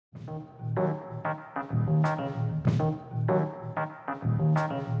Hello,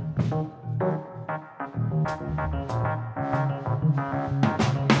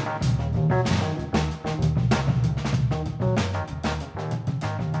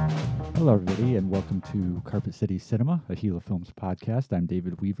 everybody, and welcome to Carpet City Cinema, a Gila Films podcast. I'm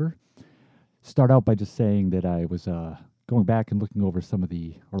David Weaver. Start out by just saying that I was going back and looking over some of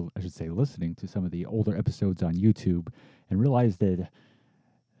the, or I should say listening to some of the older episodes on YouTube and realized that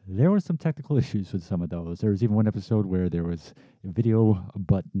there were some technical issues with some of those. There was even one episode where there was video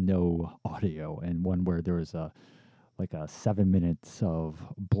but no audio, and one where there was like 7 minutes of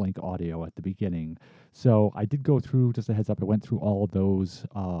blank audio at the beginning. So I did go through, just a heads up, I went through all of those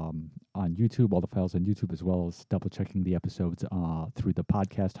on YouTube, all the files on YouTube, as well as double checking the episodes through the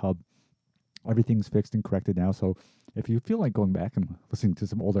podcast hub. Everything's fixed and corrected now. So if you feel like going back and listening to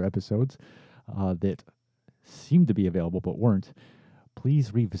some older episodes that seem to be available but weren't,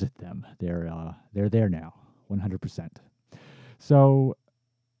 please revisit them. They're there now, 100%. So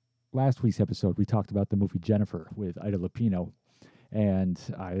last week's episode, we talked about the movie Jennifer with Ida Lupino, and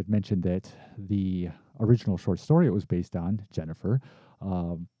I had mentioned that the original short story it was based on, Jennifer,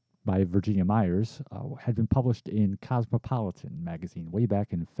 by Virginia Myers, had been published in Cosmopolitan magazine way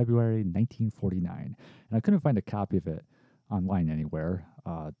back in February 1949. And I couldn't find a copy of it online anywhere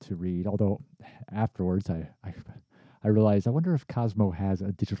to read, although afterwards I realized, I wonder if Cosmo has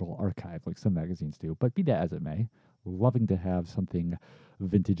a digital archive like some magazines do. But be that as it may, loving to have something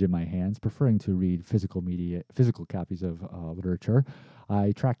vintage in my hands, preferring to read physical copies of literature.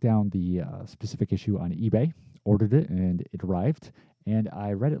 I tracked down the specific issue on eBay, ordered it, and it arrived. And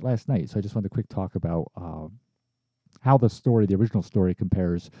I read it last night, so I just wanted a quick talk about how the original story,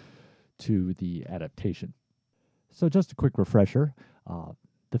 compares to the adaptation. So just a quick refresher,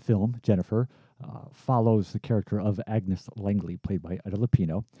 the film, Jennifer, follows the character of Agnes Langley, played by Ida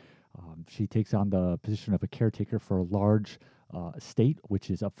Lupino. She takes on the position of a caretaker for a large estate, which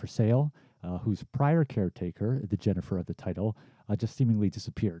is up for sale, whose prior caretaker, the Jennifer of the title, just seemingly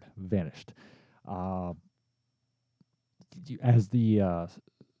disappeared, vanished. As the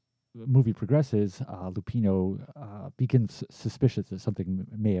movie progresses, Lupino becomes suspicious that something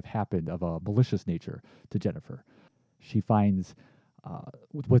may have happened of a malicious nature to Jennifer. She finds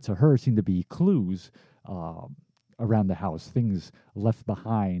what to her seem to be clues around the house, things left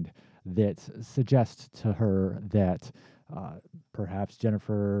behind that suggest to her that perhaps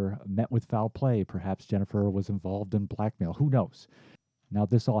Jennifer met with foul play, perhaps Jennifer was involved in blackmail, who knows? Now,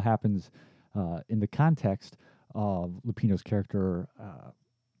 this all happens in the context of Lupino's character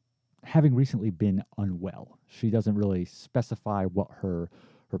having recently been unwell. She doesn't really specify what her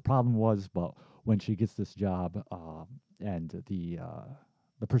problem was, but when she gets this job and the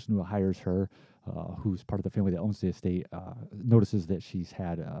person who hires her, who's part of the family that owns the estate, notices that she's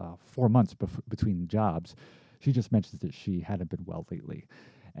had 4 months between jobs, she just mentions that she hadn't been well lately.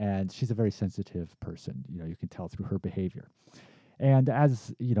 And she's a very sensitive person. You can tell through her behavior. And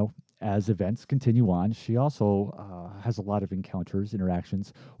as events continue on, she also has a lot of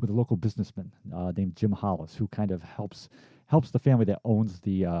interactions with a local businessman named Jim Hollis, who kind of helps the family that owns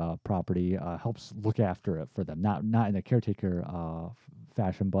the property, helps look after it for them, not in a caretaker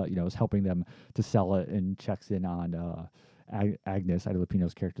fashion, but is helping them to sell it, and checks in on Agnes, Ida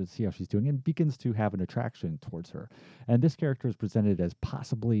Lupino's character, to see how she's doing, and begins to have an attraction towards her. And this character is presented as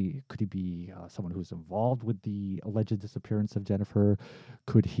possibly, could he be someone who's involved with the alleged disappearance of Jennifer?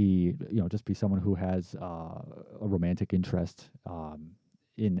 Could he, just be someone who has a romantic interest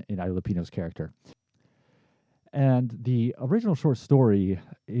in Ida Lupino's character? And the original short story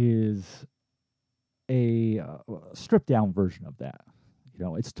is a stripped down version of that.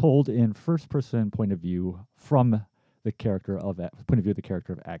 It's told in first person point of view from the character of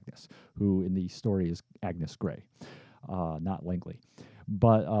Agnes, who in the story is Agnes Gray, not Langley.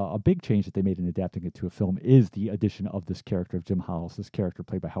 But a big change that they made in adapting it to a film is the addition of this character of Jim Hollis, this character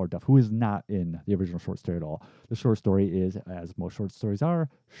played by Howard Duff, who is not in the original short story at all. The short story is, as most short stories are,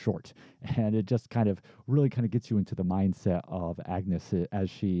 short. And it just really gets you into the mindset of Agnes as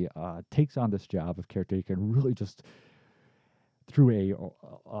she takes on this job of caretaker, and really just through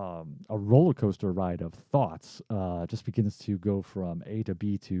a roller coaster ride of thoughts, just begins to go from A to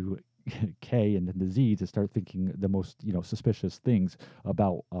B to K and then the Z, to start thinking the most suspicious things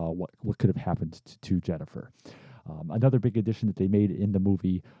about what could have happened to Jennifer. Another big addition that they made in the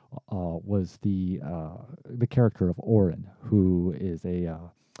movie was the character of Orrin, who is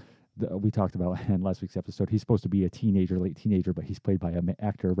we talked about in last week's episode. He's supposed to be a late teenager, but he's played by an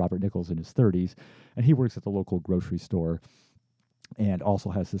actor, Robert Nichols, in his 30s, and he works at the local grocery store. and also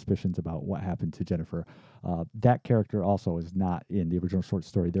has suspicions about what happened to Jennifer. That character also is not in the original short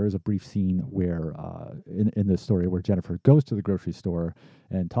story. There is a brief scene where, in the story, where Jennifer goes to the grocery store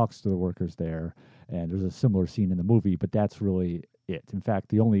and talks to the workers there, and there's a similar scene in the movie, but that's really it. In fact,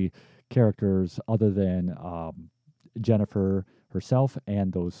 the only characters other than Jennifer herself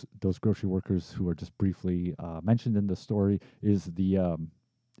and those grocery workers who are just briefly mentioned in the story is the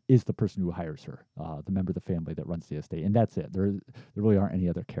person who hires her, the member of the family that runs the estate, and that's it. There really aren't any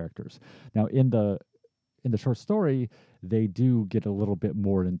other characters. Now, in the short story, they do get a little bit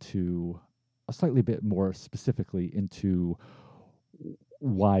more into a slightly bit more specifically into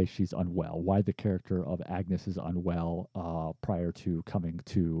why she's unwell, why the character of Agnes is unwell prior to coming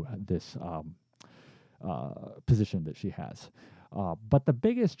to this position that she has. But the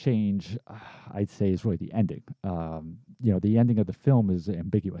biggest change, I'd say, is really the ending. The ending of the film is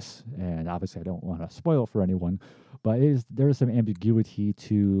ambiguous, and obviously I don't want to spoil it for anyone, but there is some ambiguity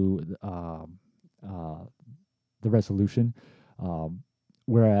to the resolution.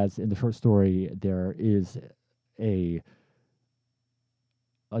 Whereas in the short story, there is a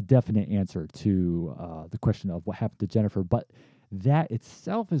definite answer to the question of what happened to Jennifer, but that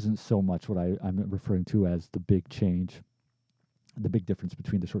itself isn't so much what I'm referring to as the big change, the big difference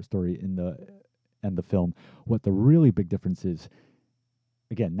between the short story and the film. What the really big difference is,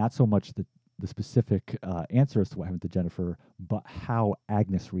 again, not so much the specific answer as to what happened to Jennifer, but how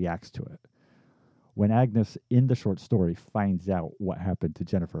Agnes reacts to it. When Agnes, in the short story, finds out what happened to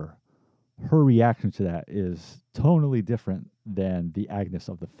Jennifer, her reaction to that is totally different than the Agnes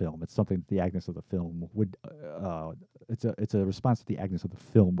of the film. It's something the Agnes of the film would. It's a response that the Agnes of the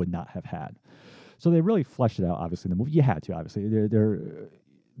film would not have had. So they really fleshed it out. Obviously, in the movie, you had to. Obviously,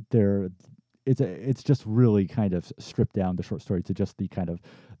 it's just really kind of stripped down the short story to just the kind of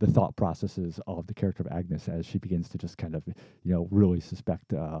the thought processes of the character of Agnes as she begins to just kind of really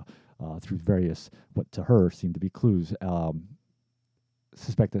suspect through various what to her seem to be clues.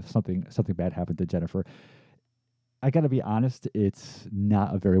 Suspect that something bad happened to Jennifer. I got to be honest, it's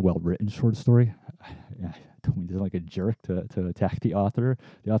not a very well written short story. I don't mean to sound like a jerk to attack the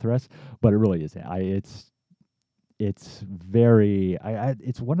authoress, but it really isn't. It's very.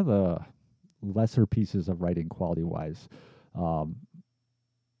 It's one of the lesser pieces of writing quality wise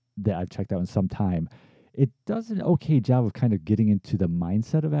that I've checked out in some time. It does an okay job of kind of getting into the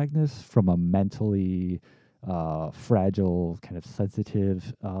mindset of Agnes from a mentally fragile, kind of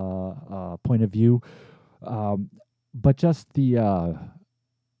sensitive point of view. But just the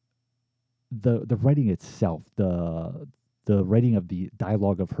writing itself, the writing of the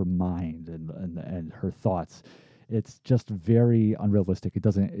dialogue of her mind and her thoughts, it's just very unrealistic. It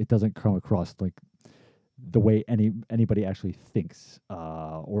doesn't come across like the way anybody actually thinks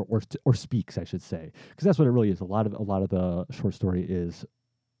or speaks, I should say, because that's what it really is. A lot of the short story is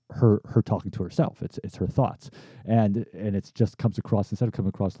her talking to herself. It's her thoughts, and it just comes across, instead of coming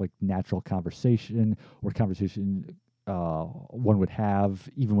across like natural conversation or conversation one would have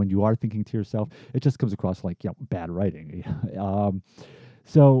even when you are thinking to yourself, it just comes across like bad writing.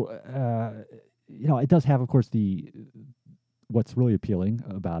 It does have, of course, what's really appealing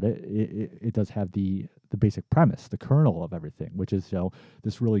about it. It does have the basic premise, the kernel of everything, which is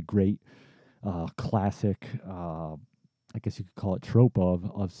this really great classic. I guess you could call it trope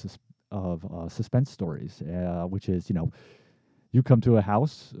of suspense stories, which is you come to a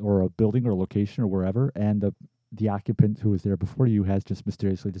house or a building or a location or wherever, and the occupant who was there before you has just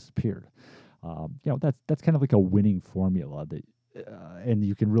mysteriously disappeared. That's kind of like a winning formula that, and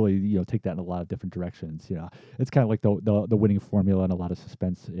you can really take that in a lot of different directions. It's kind of like the winning formula in a lot of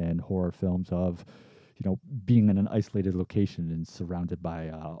suspense and horror films of being in an isolated location and surrounded by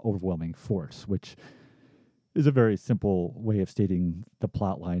overwhelming force, which is a very simple way of stating the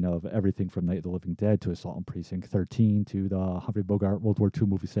plot line of everything from Night of the Living Dead to Assault on Precinct 13 to the Humphrey Bogart World War II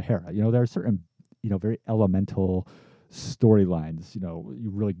movie Sahara. There are certain, very elemental storylines.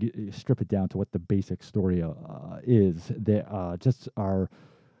 You really you strip it down to what the basic story is that just are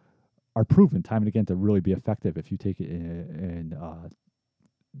proven time and again to really be effective if you take it in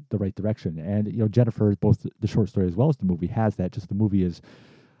the right direction. And Jennifer, both the short story as well as the movie, has that. Just the movie is.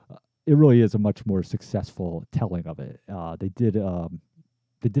 It really is a much more successful telling of it. They did a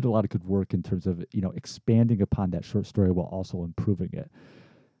lot of good work in terms of expanding upon that short story while also improving it.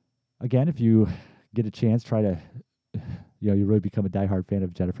 Again, if you get a chance, try to you really become a diehard fan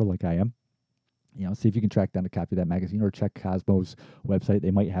of Jennifer like I am. See if you can track down a copy of that magazine or check Cosmo's website. They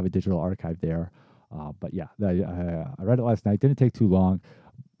might have a digital archive there. But yeah, I read it last night. Didn't take too long,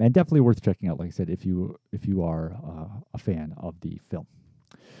 and definitely worth checking out. Like I said, if you are a fan of the film.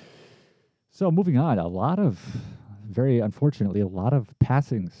 So moving on, a lot of very unfortunately, a lot of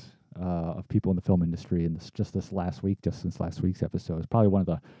passings of people in the film industry in just this last week, just since last week's episode. Probably one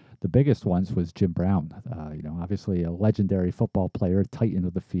of the biggest ones was Jim Brown. Obviously a legendary football player, titan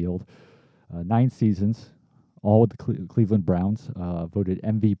of the field. 9 seasons, all with the Cleveland Browns. Voted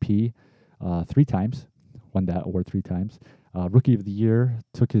MVP 3 times, won that award 3 times. Rookie of the Year,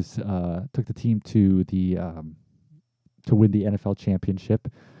 took the team to to win the NFL championship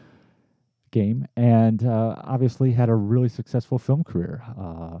game, and obviously had a really successful film career,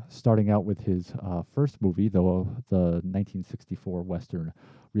 starting out with his first movie, the 1964 Western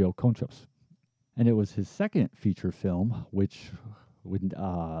Rio Conchos. And it was his second feature film, which would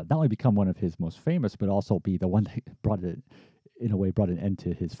not only become one of his most famous, but also be the one that brought an end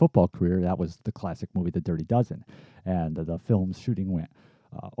to his football career. That was the classic movie, The Dirty Dozen. And the film's shooting went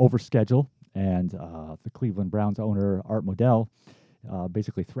over schedule, and the Cleveland Browns owner, Art Modell,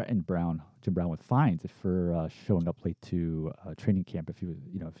 basically threatened Jim Brown with fines for showing up late to training camp if he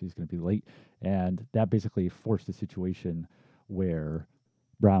was going to be late. And that basically forced a situation where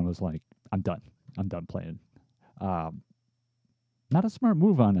Brown was like, I'm done playing. Not a smart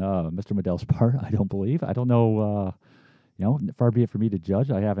move on Mr. Modell's part, I don't believe. I don't know, far be it for me to judge.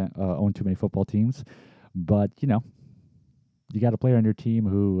 I haven't owned too many football teams. But, you got a player on your team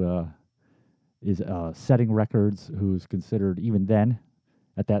who is setting records, who's considered, even then,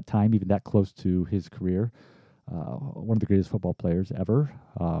 at that time, even that close to his career, one of the greatest football players ever.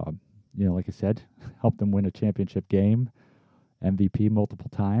 Like I said, helped them win a championship game, MVP multiple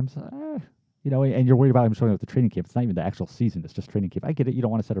times. And you're worried about him showing up at the training camp. It's not even the actual season. It's just training camp. I get it. You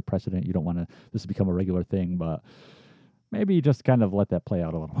don't want to set a precedent. You don't want this to become a regular thing, but maybe you just kind of let that play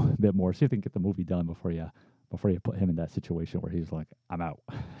out a little bit more. See if you can get the movie done before you put him in that situation where he's like, I'm out.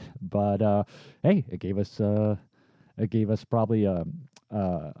 But hey, it gave us probably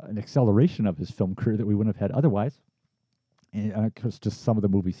an acceleration of his film career that we wouldn't have had otherwise. And because just some of the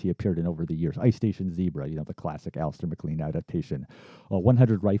movies he appeared in over the years. Ice Station Zebra, the classic Alistair MacLean adaptation.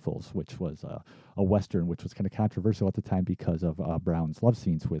 100 Rifles, which was a Western, which was kind of controversial at the time because of Brown's love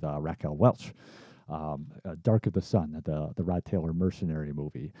scenes with Raquel Welch. Dark of the Sun, the Rod Taylor mercenary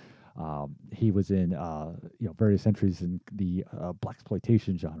movie. He was in various entries in the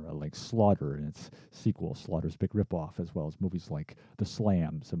blaxploitation genre, like Slaughter and its sequel, Slaughter's Big Ripoff, as well as movies like The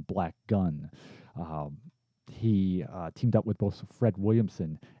Slams and Black Gun. He teamed up with both Fred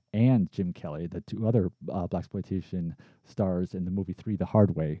Williamson and Jim Kelly, the 2 other blaxploitation stars, in the movie 3 The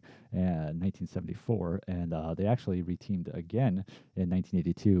Hard Way in 1974, and they actually reteamed again in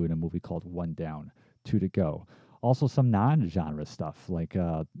 1982 in a movie called One Down, Two to Go. Also some non-genre stuff like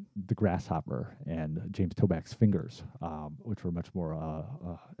The Grasshopper and James Toback's Fingers, which were much more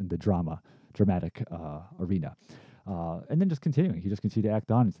in the dramatic arena. And then just continuing. He just continued to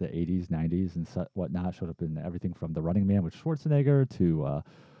act on into the 80s, 90s, and whatnot. Showed up in everything from The Running Man with Schwarzenegger to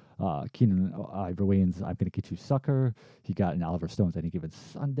Keenan Ivory Wayans' I'm Gonna Get You Sucker. He got in Oliver Stone's Any Given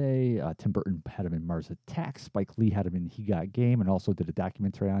Sunday. Tim Burton had him in Mars Attacks. Spike Lee had him in He Got Game, and also did a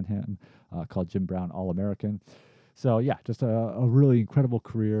documentary on him called Jim Brown All-American. So yeah, just a really incredible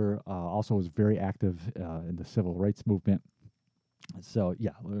career. Also was very active in the civil rights movement. So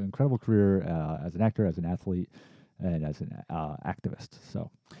yeah, incredible career as an actor, as an athlete, and as an activist.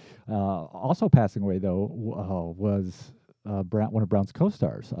 So also passing away though was one of Brown's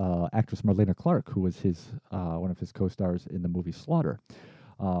co-stars, actress Marlena Clark, who was one of his co-stars in the movie Slaughter.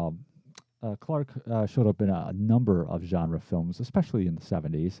 Clark showed up in a number of genre films, especially in the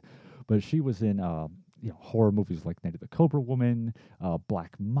 70s, but she was in horror movies like Night of the Cobra Woman,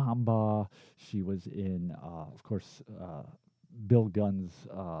 Black Mamba. She was in, of course, Bill Gunn's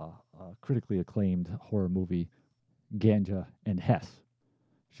critically acclaimed horror movie Ganja and Hess.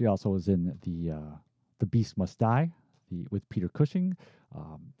 She also was in The Beast Must Die with Peter Cushing.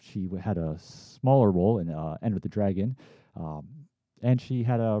 She had a smaller role in Enter the Dragon, and she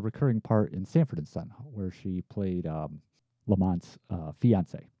had a recurring part in Sanford and Son, where she played Lamont's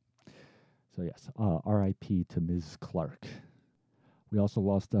fiance. So yes, R.I.P. to Ms. Clark. We also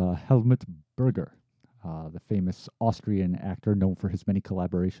lost Helmut Berger, the famous Austrian actor known for his many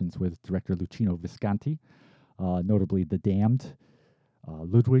collaborations with director Luchino Visconti, notably The Damned,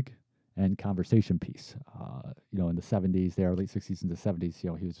 Ludwig, and Conversation Piece. In the 70s, there, late 60s into 70s,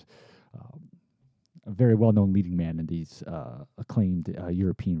 he was a very well-known leading man in these acclaimed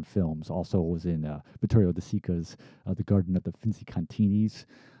European films. Also was in Vittorio De Sica's The Garden of the Finzi-Cantinis.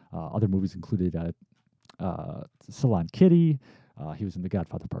 Other movies included Salon Kitty. He was in The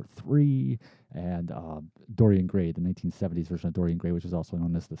Godfather Part 3, and Dorian Gray, the 1970s version of Dorian Gray, which is also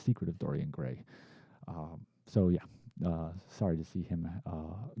known as The Secret of Dorian Gray. So yeah, sorry to see him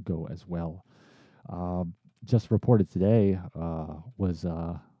go as well. just reported today was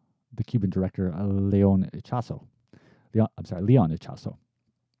the Cuban director Leon Ichazo. Leon Ichazo.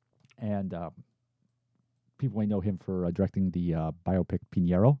 And people may know him for directing the biopic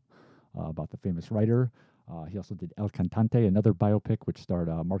Pinheiro about the famous writer. He also did El Cantante, another biopic which starred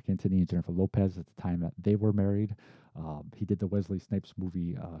Mark Antony and Jennifer Lopez at the time that they were married. He did the Wesley Snipes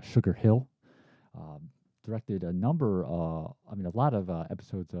movie Sugar Hill. Directed a number, a lot of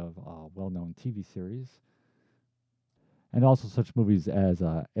episodes of well-known TV series. And also such movies as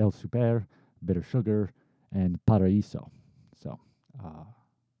El Super, Bitter Sugar, and Paraíso. So,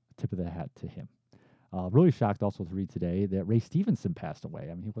 tip of the hat to him. Really shocked also to read today that Ray Stevenson passed away.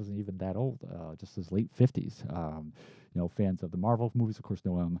 I mean, he wasn't even that old, just his late 50s. Fans of the Marvel movies, of course,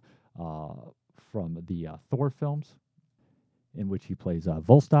 know him from the Thor films, in which he plays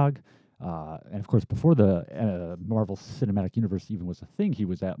Volstagg. And of course, before the Marvel Cinematic Universe even was a thing, he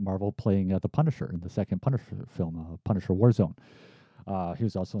was at Marvel playing the Punisher in the second Punisher film, Punisher Warzone. He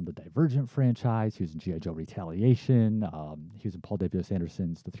was also in the Divergent franchise. He was in G.I. Joe Retaliation. He was in Paul W.S.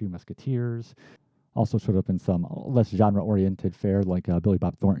 Anderson's The Three Musketeers. Also showed up in some less genre-oriented fare like Billy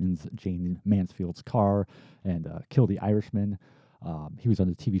Bob Thornton's Jane Mansfield's Car and Kill the Irishman. He was on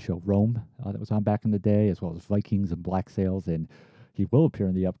the TV show Rome that was on back in the day, as well as Vikings and Black Sails, and he will appear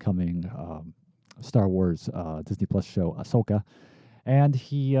in the upcoming Star Wars Disney Plus show Ahsoka. And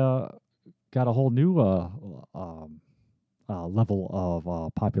he got a whole new level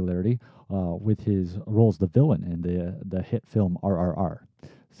of popularity with his role as the villain in the hit film RRR.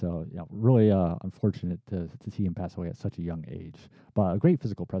 So, really unfortunate to see him pass away at such a young age. But a great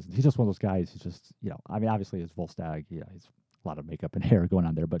physical presence. He's just one of those guys who's just, obviously his Volstagg, he's a lot of makeup and hair going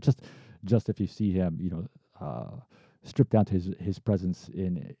on there. But just if you see him, stripped down to his presence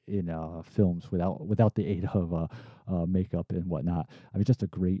in films without the aid of makeup and whatnot. I mean, just a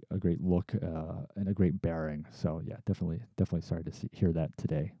great look and a great bearing. So yeah, definitely sorry to hear that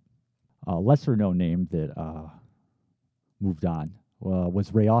today. Lesser known name that moved on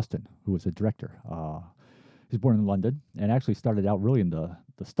was Ray Austin, who was a director. He was born in London and actually started out really in the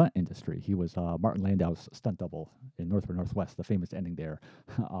stunt industry. He was Martin Landau's stunt double in North by Northwest, the famous ending there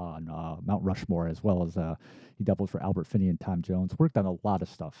on Mount Rushmore, as well as he doubled for Albert Finney and Tom Jones. Worked on a lot of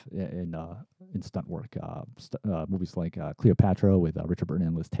stuff in stunt work. Movies like Cleopatra with Richard Burton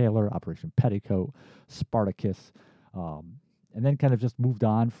and Liz Taylor, Operation Petticoat, Spartacus, and then kind of just moved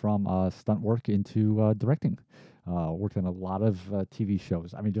on from stunt work into directing. Worked on a lot of TV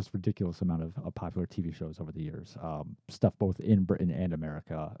shows. I mean, just ridiculous amount of popular TV shows over the years. Stuff both in Britain and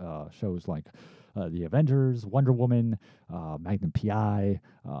America. Shows like The Avengers, Wonder Woman, Magnum P.I.,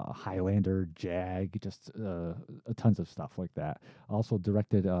 Highlander, Jag, just tons of stuff like that. Also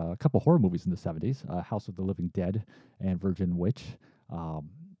directed a couple horror movies in the 70s, House of the Living Dead and Virgin Witch.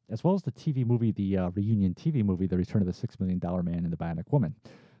 As well as the TV movie, the reunion TV movie, The Return of the $6 Million Man and the Bionic Woman.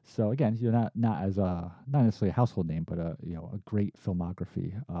 So again, not necessarily a household name, but a great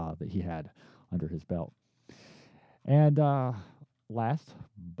filmography that he had under his belt. And last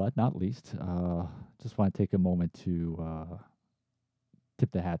but not least, just want to take a moment to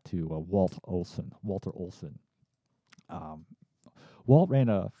tip the hat to Walter Olsen. Walt ran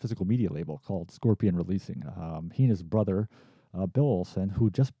a physical media label called Scorpion Releasing. He and his brother, Bill Olsen,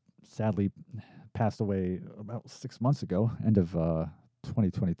 who just sadly passed away about 6 months ago, end of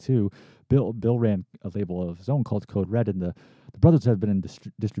 2022. Bill ran a label of his own called Code Red, and the brothers have been in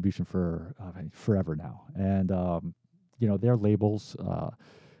distribution for forever now. And their labels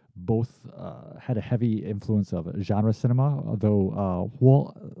both had a heavy influence of genre cinema, although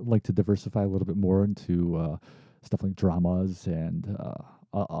Walt liked to diversify a little bit more into stuff like dramas and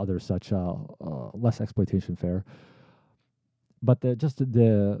other such less exploitation fare. But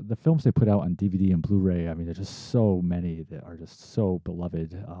the films they put out on DVD and Blu-ray, I mean, there's just so many that are just so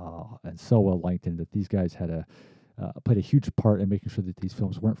beloved and so well liked, and that these guys had played a huge part in making sure that these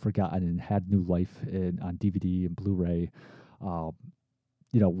films weren't forgotten and had new life on DVD and Blu-ray.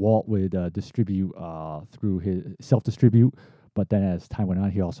 Walt would distribute through his self-distribute, but then as time went on,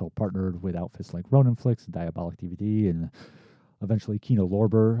 he also partnered with outfits like Ronin Flicks and Diabolic DVD, and eventually Kino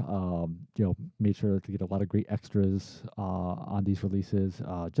Lorber, made sure to get a lot of great extras on these releases.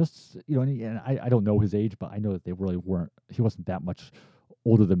 And I don't know his age, but I know that they really weren't. He wasn't that much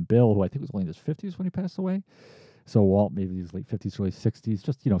older than Bill, who I think was only in his 50s when he passed away. So Walt, maybe his late 50s, early 60s.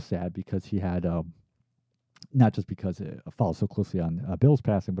 Just sad because he had not just because it follows so closely on Bill's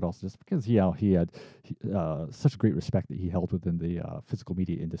passing, but also just because he had such a great respect that he held within the physical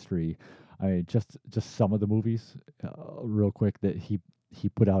media industry. I mean, just some of the movies, real quick, that he he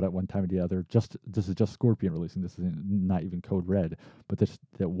put out at one time or the other. Just this is just Scorpion releasing. This is not even Code Red, but this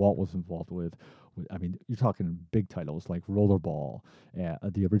that Walt was involved with. I mean, you're talking big titles like Rollerball,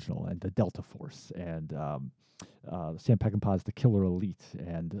 the original, and the Delta Force, and Sam Peckinpah's The Killer Elite,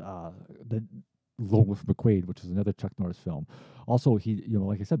 and the Lone Wolf McQuade, which is another Chuck Norris film. Also, he,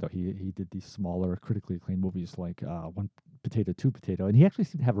 like I said, though, he did these smaller, critically acclaimed movies like One Potato, Two Potato, and he actually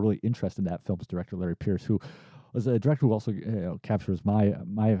seemed to have a really interest in that film's director, Larry Pierce, who was a director who also captures my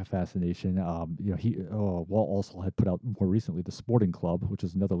fascination. Walt also had put out more recently The Sporting Club, which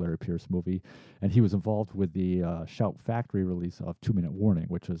is another Larry Pierce movie, and he was involved with the Shout Factory release of 2 Minute Warning,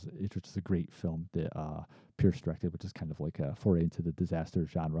 which is a great film that Pierce directed, which is kind of like a foray into the disaster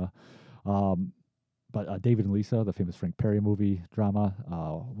genre. But David and Lisa, the famous Frank Perry movie drama,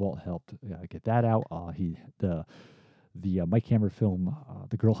 Walt helped get that out. The Mike Hammer film,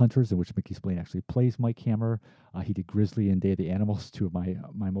 The Girl Hunters, in which Mickey Spillane actually plays Mike Hammer. He did Grizzly and Day of the Animals, two of my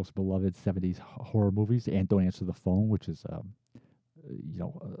most beloved 70s horror movies, and Don't Answer the Phone, which is,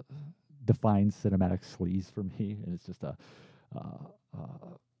 defines cinematic sleaze for me, and it's just a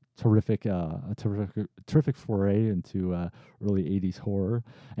terrific foray into early 80s horror.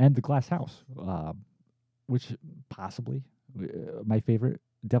 And The Glass House, which possibly my favorite,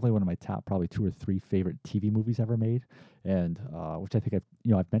 definitely one of my top probably 2 or 3 favorite TV movies ever made, and which I think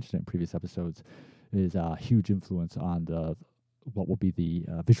I've mentioned it in previous episodes, is a huge influence on what will be the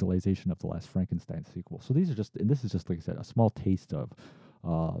visualization of the last Frankenstein sequel. So this is just, like I said, a small taste of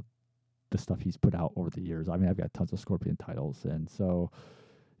the stuff he's put out over the years. I mean, I've got tons of Scorpion titles, and so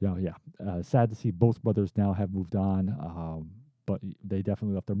sad to see both brothers now have moved on, but they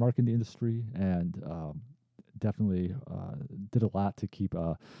definitely left their mark in the industry, and definitely did a lot to keep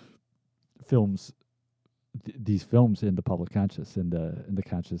these films in the public conscious, in the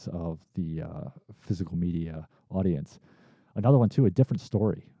conscious of the physical media audience. Another one too, a different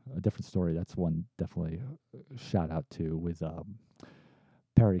story. That's one definitely shout out to, with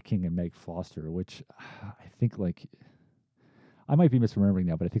Perry King and Meg Foster, which I think, like, I might be misremembering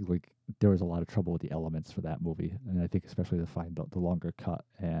now, but I think like there was a lot of trouble with the elements for that movie, and I think especially to find the longer cut,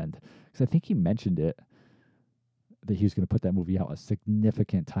 and because I think he mentioned it, that he was going to put that movie out a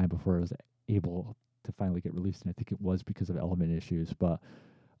significant time before it was able to finally get released, and I think it was because of element issues. But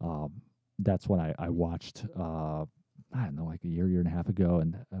that's when I watched, I don't know, like a year and a half ago,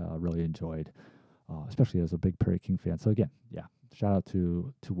 and really enjoyed, especially as a big Perry King fan. So again, shout out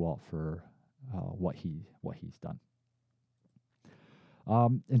to Walt for what he's done.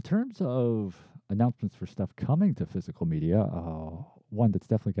 In terms of announcements for stuff coming to physical media, one that's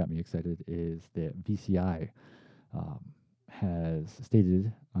definitely got me excited is that VCI has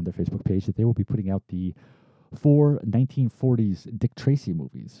stated on their Facebook page that they will be putting out the 4 1940s Dick Tracy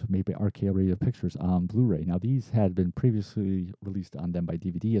movies made by RKO Radio Pictures on Blu-ray. Now, these had been previously released on them by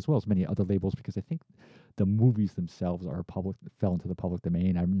DVD, as well as many other labels, because I think the movies themselves fell into the public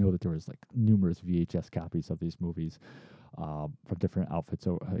domain. I know that there was like numerous VHS copies of these movies from different outfits.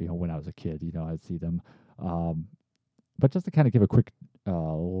 So, when I was a kid, I'd see them. But just to kind of give a quick,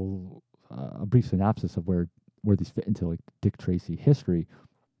 a brief synopsis of where these fit into like Dick Tracy history.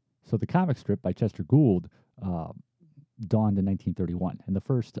 So the comic strip by Chester Gould dawned in 1931, and the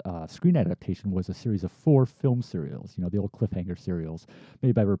first screen adaptation was a series of 4 film serials, the old cliffhanger serials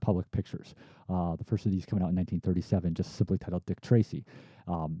made by Republic Pictures. The first of these coming out in 1937, just simply titled Dick Tracy.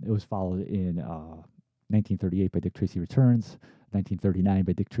 It was followed in 1938 by Dick Tracy Returns, 1939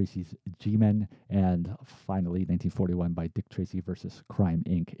 by Dick Tracy's G-Men, and finally 1941 by Dick Tracy versus Crime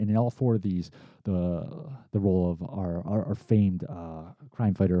Inc. And in all 4 of these, the role of our famed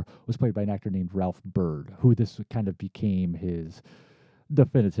crime fighter was played by an actor named Ralph Byrd, who this kind of became his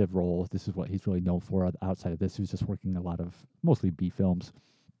definitive role. This is what he's really known for. Outside of this, he was just working a lot of mostly B films,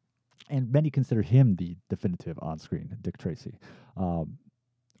 and many consider him the definitive on-screen Dick Tracy.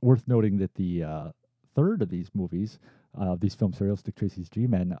 Worth noting that the third of these movies, these film serials, Dick Tracy's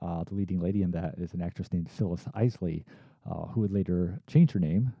G-Men, the leading lady in that is an actress named Phyllis Isley, who would later change her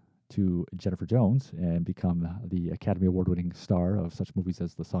name to Jennifer Jones and become the Academy Award-winning star of such movies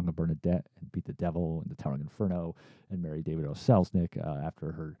as The Song of Bernadette and Beat the Devil and The Towering Inferno, and marry David O. Selznick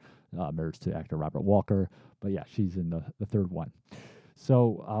after her marriage to actor Robert Walker. But yeah, she's in the third one.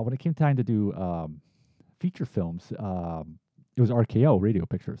 So when it came time to do feature films, it was RKO Radio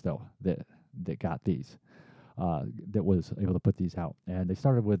Pictures, though, that got these. That was able to put these out. And they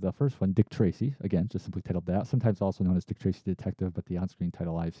started with the first one, Dick Tracy, again, just simply titled that, sometimes also known as Dick Tracy Detective, but the on-screen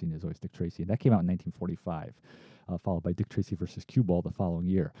title I've seen is always Dick Tracy. And that came out in 1945, followed by Dick Tracy versus Cue Ball the following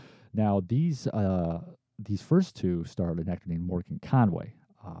year. Now, these first 2 starred an actor named Morgan Conway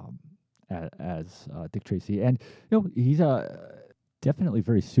as Dick Tracy. And, he's definitely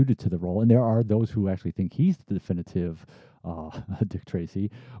very suited to the role, and there are those who actually think he's the definitive Dick Tracy.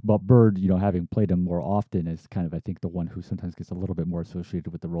 But Bird, having played him more often, is kind of, I think, the one who sometimes gets a little bit more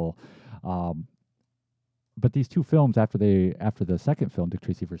associated with the role. Um, but these two films, after the second film, Dick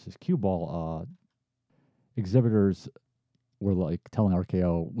Tracy versus Cue Ball, exhibitors were like telling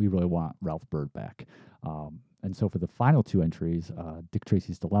RKO, we really want Ralph Bird back. And so for the final two entries, Dick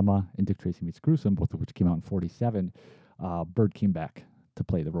Tracy's Dilemma and Dick Tracy Meets Gruesome, both of which came out in 47, Bird came back to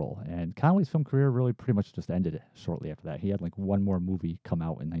play the role. And Connolly's film career really pretty much just ended shortly after that. He had like one more movie come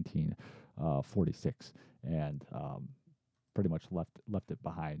out in 1946, and pretty much left it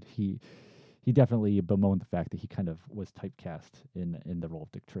behind. He definitely bemoaned the fact that he kind of was typecast in the role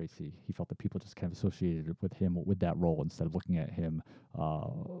of Dick Tracy. He felt that people just kind of associated with him with that role instead of looking at him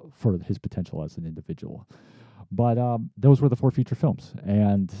for his potential as an individual. But those were the four feature films.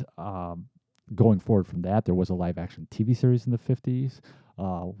 And going forward from that, there was a live action TV series in the 50s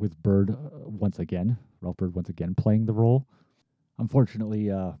with Bird Ralph Bird once again playing the role. Unfortunately,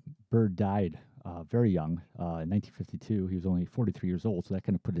 Bird died very young in 1952. He was only 43 years old, so that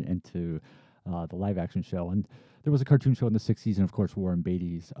kind of put an end to the live action show. And there was a cartoon show in the 60s, and of course, Warren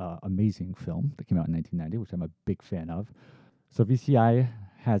Beatty's amazing film that came out in 1990, which I'm a big fan of. So VCI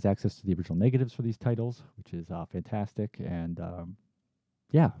has access to the original negatives for these titles, which is fantastic. And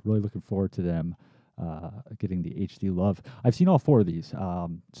really looking forward to them getting the HD love. I've seen all four of these.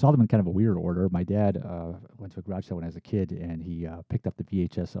 Saw them in kind of a weird order. My dad went to a garage sale when I was a kid, and he picked up the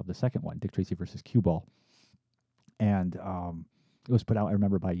VHS of the second one, Dick Tracy versus Cue Ball. And it was put out, I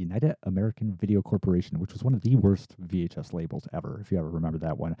remember, by United American Video Corporation, which was one of the worst VHS labels ever, if you ever remember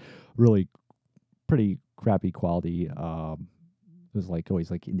that one. Really pretty crappy quality. It was like always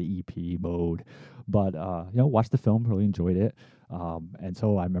like in the EP mode, but watched the film, really enjoyed it. And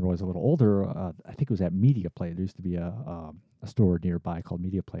so I remember when I was a little older, I think it was at Media Play. There used to be a store nearby called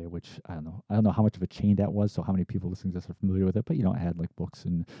Media Play, which I don't know how much of a chain that was, so how many people listening to this are familiar with it, but it had like books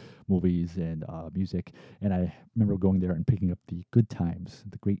and movies and music. And I remember going there and picking up the Good Times,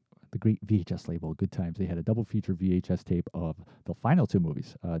 the great VHS label, Good Times. They had a double feature VHS tape of the final two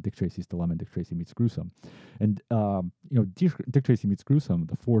movies, Dick Tracy's Dilemma and Dick Tracy Meets Gruesome. And Dick Tracy Meets Gruesome,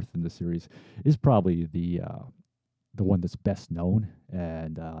 the fourth in the series, is probably the one that's best known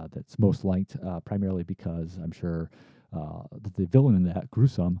and that's most liked, primarily because I'm sure the villain in that,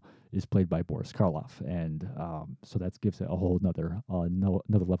 Gruesome, is played by Boris Karloff, and so that gives it a whole another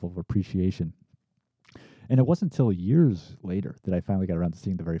level of appreciation. And it wasn't until years later that I finally got around to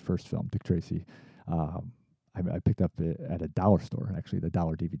seeing the very first film, Dick Tracy. I picked up it at a dollar store, actually, the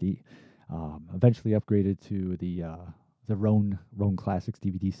dollar DVD. Eventually upgraded to the Roan Classics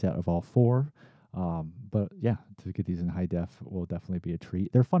DVD set of all four. But yeah, to get these in high def will definitely be a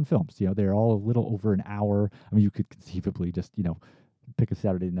treat. They're fun films. They're all a little over an hour. I mean, you could conceivably just, pick a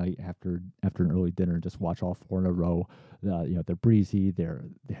Saturday night after an early dinner and just watch all four in a row. They're breezy. They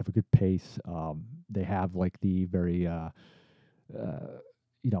have a good pace. They have like the very,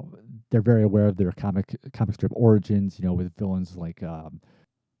 they're very aware of their comic strip origins. With villains like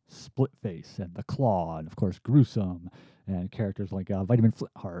Split Face and the Claw, and of course Gruesome, and characters like Vitamin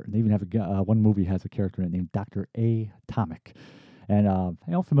Flintheart. And they even have one movie has a character named Dr. Atomic. And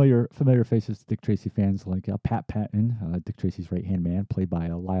familiar faces to Dick Tracy fans like Pat Patton, Dick Tracy's right-hand man, played by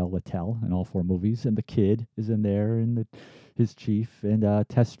Lyle Littell in all four movies. And the Kid is in there, and his chief. And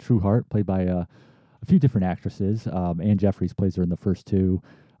Tess Trueheart, played by a few different actresses. Anne Jeffries plays her in the first two.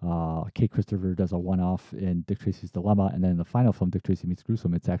 Kate Christopher does a one-off in Dick Tracy's Dilemma. And then in the final film, Dick Tracy Meets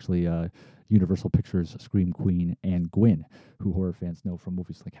Gruesome, it's actually Universal Pictures' Scream Queen, Anne Gwynn, who horror fans know from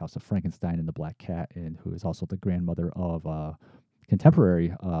movies like House of Frankenstein and The Black Cat, and who is also the grandmother of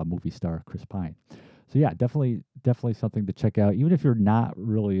contemporary movie star Chris Pine. So yeah, definitely something to check out, even if you're not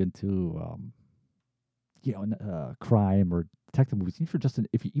really into crime or detective movies.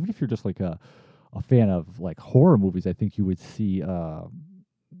 Even if you're just like a fan of like horror movies, I think you would see a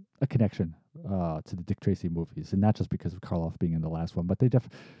connection to the Dick Tracy movies, and not just because of Karloff being in the last one, but they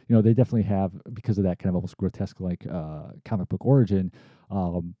definitely have, because of that kind of almost grotesque like comic book origin.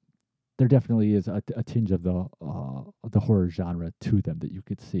 There definitely is a tinge of the horror genre to them that you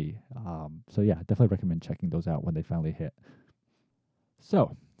could see. So yeah, definitely recommend checking those out when they finally hit.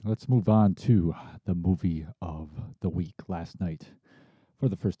 So let's move on to the movie of the week. Last night, for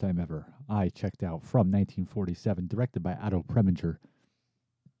the first time ever, I checked out, from 1947, directed by Otto Preminger,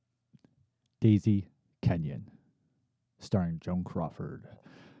 Daisy Kenyon, starring Joan Crawford.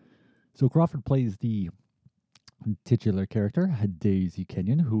 So Crawford plays the titular character, Daisy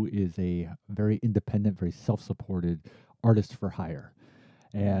Kenyon, who is a very independent, very self-supported artist for hire.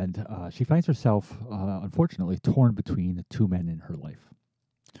 And she finds herself, unfortunately, torn between two men in her life.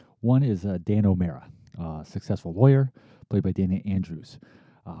 One is Dan O'Mara, a successful lawyer, played by Dana Andrews,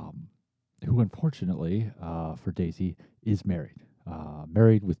 um, who unfortunately, for Daisy, is married.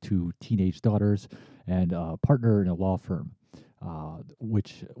 Married with two teenage daughters and a partner in a law firm,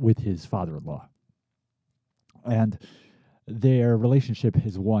 which with his father-in-law. And their relationship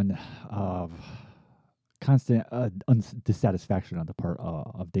is one of constant dissatisfaction on the part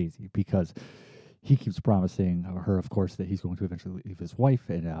of Daisy, because he keeps promising her, of course, that he's going to eventually leave his wife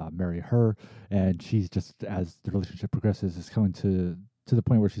and marry her. And she's just, as the relationship progresses, is coming to the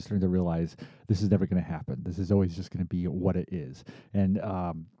point where she's starting to realize this is never going to happen. This is always just going to be what it is. And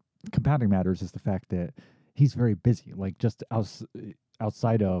compounding matters is the fact that he's very busy, like just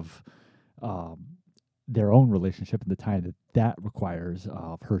outside of um, their own relationship and the time that requires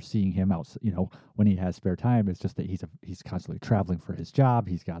of her seeing him out, when he has spare time. It's just that he's constantly traveling for his job.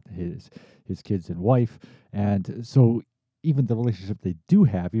 He's got his kids and wife, and so even the relationship they do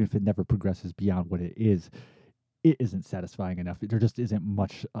have, even if it never progresses beyond what it isn't satisfying enough. There just isn't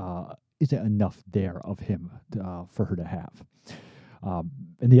enough there of him for her to have.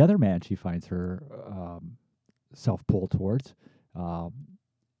 And the other man she finds her self pull towards um,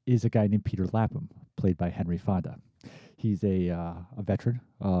 is a guy named Peter Lapham, played by Henry Fonda. He's a veteran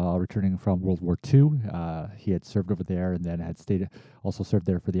returning from World War II. He had served over there and then had also served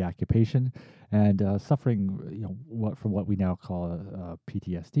there for the occupation, and suffering, from what we now call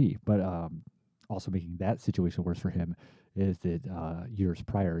PTSD. But also making that situation worse for him is that years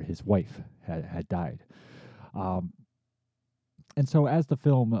prior, his wife had died. Um, and so as the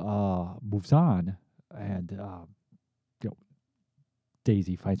film moves on, and you know,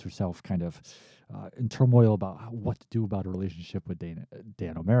 Daisy finds herself kind of in turmoil about what to do about her relationship with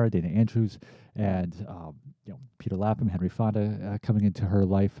Dan O'Mara, Dana Andrews, and Peter Lapham, Henry Fonda coming into her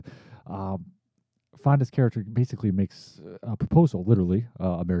life. Um, Fonda's character basically makes a proposal, literally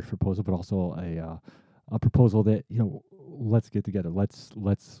a marriage proposal, but also a proposal that, let's get together,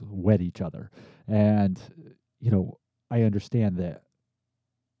 let's wed each other. And I understand that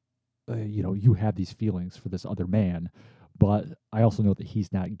you have these feelings for this other man, but I also know that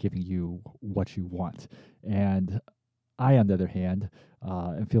he's not giving you what you want. And I, on the other hand,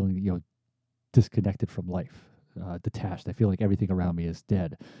 am feeling disconnected from life, detached. I feel like everything around me is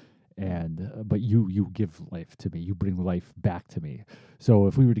dead. And but you give life to me, you bring life back to me. So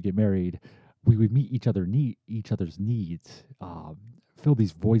if we were to get married, we would meet each other's needs, fill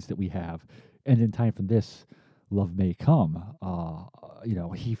these voids that we have, and in time from this, love may come.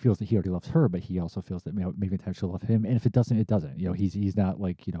 He feels that he already loves her, but he also feels that maybe in time she'll love him. And if it doesn't, it doesn't. He's not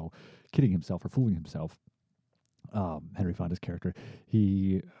like kidding himself or fooling himself. Henry Fonda's character,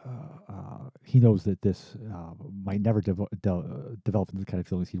 he knows that this might never develop into the kind of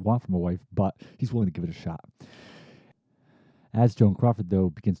feelings he'd want from a wife, but he's willing to give it a shot. As Joan Crawford, though,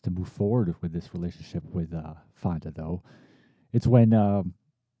 begins to move forward with this relationship with Fonda, though, it's when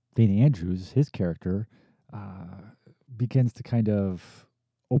Dana Andrews, his character, begins to kind of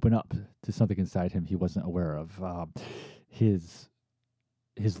open up to something inside him he wasn't aware of.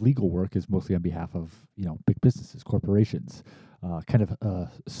 His legal work is mostly on behalf of big businesses, corporations, kind of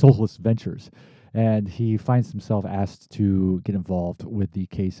soulless ventures, and he finds himself asked to get involved with the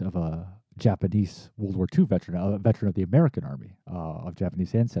case of a Japanese World War II veteran, a veteran of the American Army of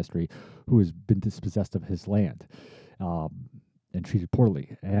Japanese ancestry, who has been dispossessed of his land and treated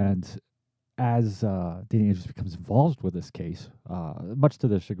poorly. And as Dana Andrews becomes involved with this case, much to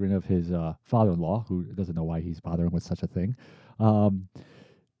the chagrin of his father-in-law, who doesn't know why he's bothering with such a thing,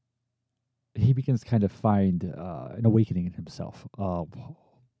 he begins to kind of find an awakening in himself of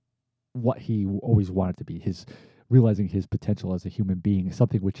what he always wanted to be, realizing his potential as a human being,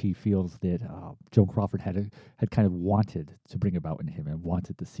 something which he feels that Joan Crawford had kind of wanted to bring about in him and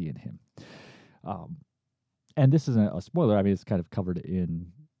wanted to see in him. And this isn't a spoiler. I mean, it's kind of covered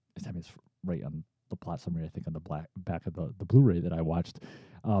it's right on the plot summary, I think, on the back of the Blu-ray that I watched,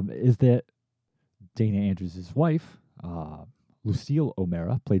 is that Dana Andrews' wife, Lucille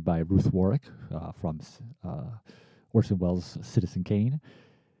O'Mara, played by Ruth Warwick from Orson Welles' Citizen Kane,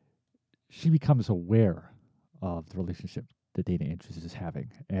 she becomes aware of the relationship that Dana Andrews is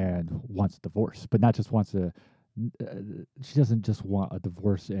having and wants a divorce, but not just wants she doesn't just want a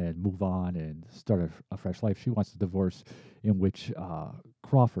divorce and move on and start a fresh life. She wants a divorce in which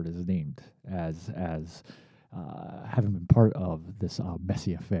Crawford is named as having been part of this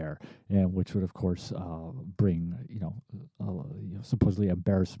messy affair, and which would, of course, bring supposedly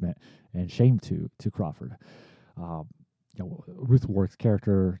embarrassment and shame to Crawford. Ruth Warwick's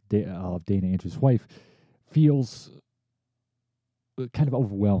character of Dana Andrews' wife feels kind of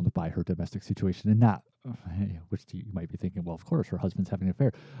overwhelmed by her domestic situation, and not, which you might be thinking, well, of course, her husband's having an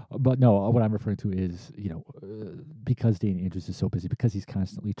affair. But no, what I'm referring to is, because Danny Andrews is so busy, because he's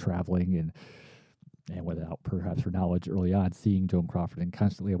constantly traveling and without perhaps her knowledge early on, seeing Joan Crawford and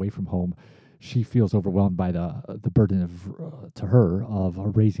constantly away from home, she feels overwhelmed by the burden of to her of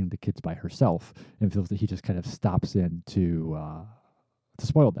raising the kids by herself, and feels that he just kind of stops in to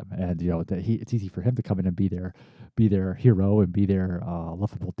spoil them, and that it's easy for him to come in and be their hero and be their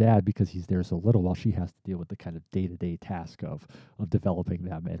lovable dad because he's there so little, while she has to deal with the kind of day-to-day task of developing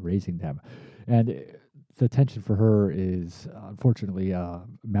them and raising them. And the tension for her is unfortunately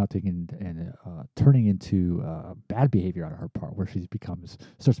mounting and turning into bad behavior on her part, where she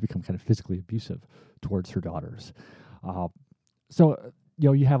starts to become kind of physically abusive towards her daughters. So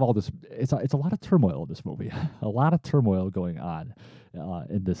you have all this. It's a lot of turmoil in this movie, a lot of turmoil going on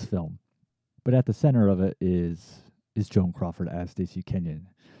in this film. But at the center of it is Joan Crawford as Stacey Kenyon.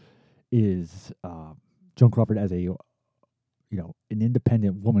 Is Joan Crawford as an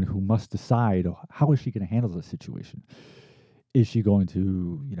independent woman who must decide how is she going to handle the situation. Is she going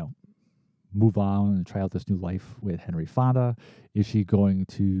to move on and try out this new life with Henry Fonda? Is she going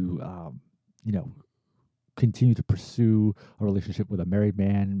to continue to pursue a relationship with a married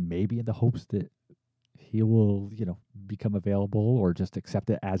man, maybe in the hopes that he will, become available, or just accept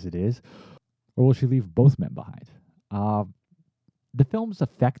it as it is? Or will she leave both men behind? The film's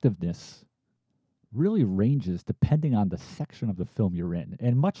effectiveness really ranges depending on the section of the film you're in.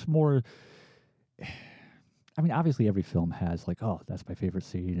 And much more, I mean, obviously every film has like, oh, that's my favorite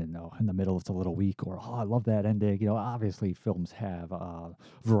scene, and in the middle it's a little weak, or oh, I love that ending. Obviously films have a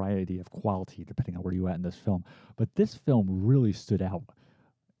variety of quality depending on where you're at in this film. But this film really stood out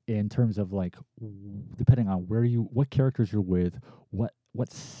in terms of like, depending on what characters you're with,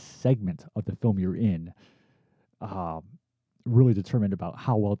 what segment of the film you're in, really determined about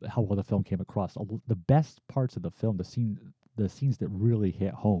how well the film came across. The best parts of the film, the scenes that really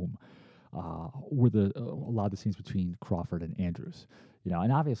hit home, were a lot of the scenes between Crawford and Andrews.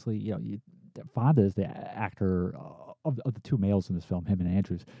 And obviously, Fonda is the actor of the two males in this film, him and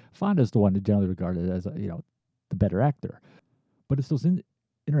Andrews. Fonda is the one generally regarded as the better actor. But it's those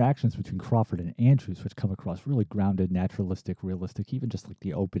interactions between Crawford and Andrews which come across really grounded, naturalistic, realistic. Even just like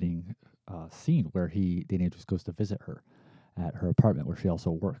the opening scene where Danny Andrews goes to visit her at her apartment where she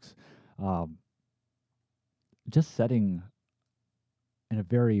also works. Just setting in a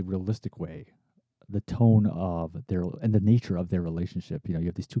very realistic way the tone of and the nature of their relationship. You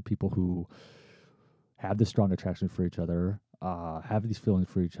have these two people who have this strong attraction for each other, have these feelings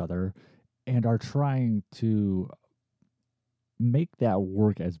for each other, and are trying to make that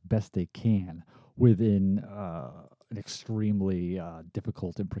work as best they can within an extremely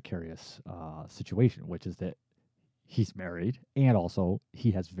difficult and precarious situation, which is that he's married and also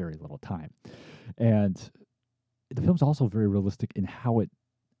he has very little time. And the film's also very realistic in how it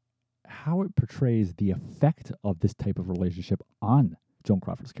portrays the effect of this type of relationship on Joan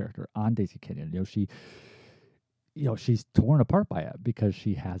Crawford's character, on Stacey Kenyon. She's torn apart by it because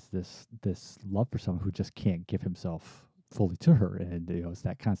she has this love for someone who just can't give himself fully to her, and it's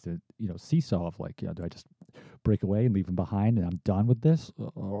that constant seesaw of like, do I just break away and leave him behind and I'm done with this,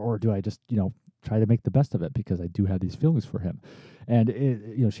 or do I just try to make the best of it because I do have these feelings for him? And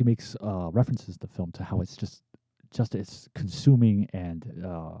she makes references to the film to how it's just its consuming and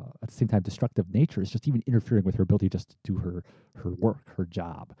at the same time destructive nature is just even interfering with her ability just to do her work, her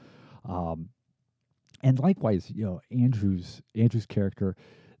job. And likewise, Andrew's character,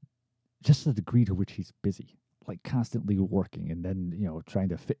 just the degree to which he's busy, like constantly working, and then trying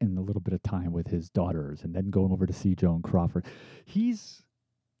to fit in a little bit of time with his daughters, and then going over to see Joan Crawford. His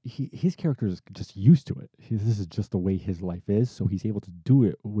character is just used to it. This is just the way his life is, so he's able to do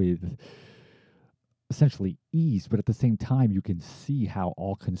it with essentially ease. But at the same time, you can see how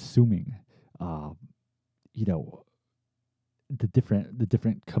all-consuming, the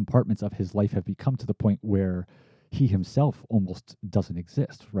different compartments of his life have become, to the point where he himself almost doesn't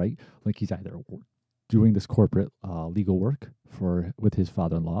exist. Right, like he's either doing this corporate legal work with his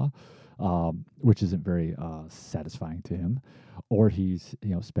father-in-law, which isn't very satisfying to him, or he's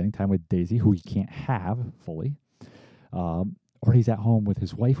spending time with Daisy, who he can't have fully, or he's at home with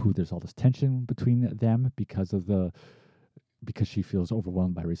his wife, who there's all this tension between them because she feels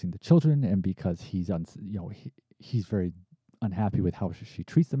overwhelmed by raising the children, and because he's very unhappy with how she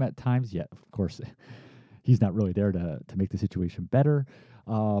treats them at times. Yet, of course, he's not really there to make the situation better.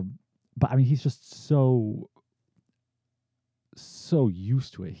 But I mean, he's just so so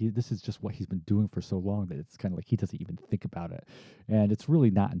used to it. This is just what he's been doing for so long that it's kind of like he doesn't even think about it. And it's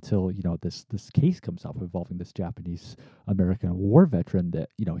really not until this case comes up involving this Japanese American war veteran that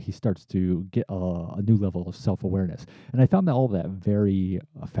he starts to get a new level of self awareness. And I found that all that very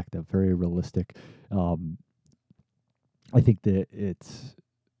effective, very realistic. Um, I think that it's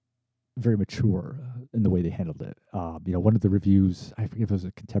very mature in the way they handled it. One of the reviews, I forget if it was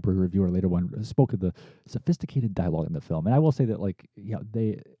a contemporary review or a later one, spoke of the sophisticated dialogue in the film, and I will say that, like,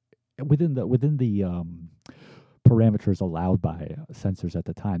 they within the parameters allowed by censors at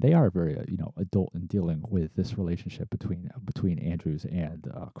the time, they are very adult in dealing with this relationship between Andrews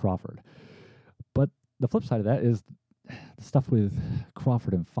and Crawford. But the flip side of that is the stuff with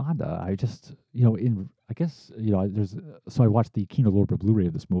Crawford and Fonda. I just, I guess, so I watched the Kino Lorber Blu-ray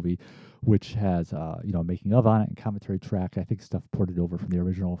of this movie, which has, making of on it and commentary track. I think stuff ported over from the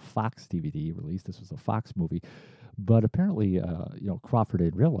original Fox DVD release. This was a Fox movie. But apparently, Crawford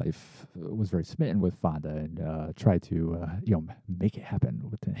in real life was very smitten with Fonda and tried to, make it happen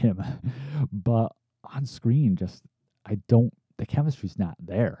with him. But on screen, the chemistry's not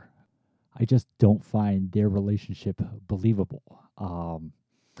there. I just don't find their relationship believable. And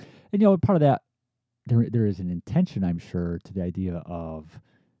part of that, there is an intention, I'm sure, to the idea of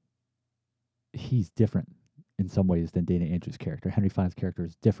he's different in some ways than Dana Andrews' character. Henry Fonda's character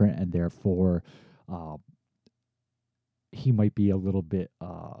is different, and therefore he might be a little bit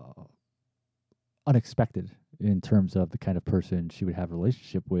unexpected in terms of the kind of person she would have a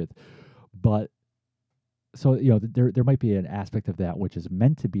relationship with. But so there might be an aspect of that which is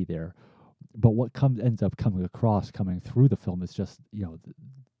meant to be there. But what ends up coming through the film is just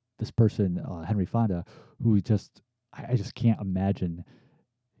this person, Henry Fonda, who I just can't imagine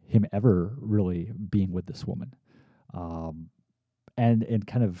him ever really being with this woman. And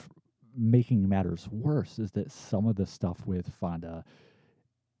kind of making matters worse is that some of the stuff with Fonda,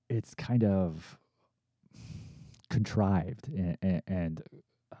 it's kind of contrived and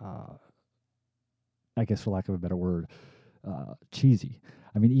I guess, for lack of a better word, cheesy.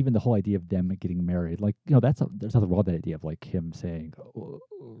 I mean, even the whole idea of them getting married, like, there's nothing wrong with that idea of, like, him saying, "Oh,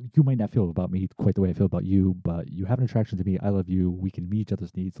 you might not feel about me quite the way I feel about you, but you have an attraction to me. I love you. We can meet each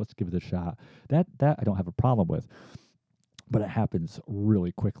other's needs. Let's give it a shot." That I don't have a problem with, but it happens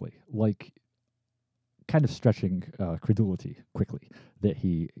really quickly, like kind of stretching credulity quickly. That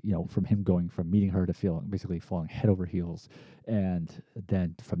he, from him going from meeting her to basically falling head over heels, and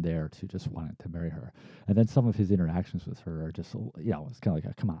then from there to just wanting to marry her. And then some of his interactions with her are just, it's kind of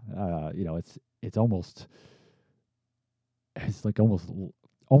like, come on, it's almost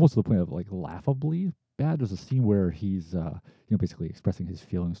almost to the point of, like, laughably bad. There's a scene where he's basically expressing his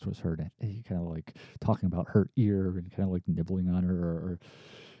feelings towards her, and he kind of like talking about her ear and kind of like nibbling on her, or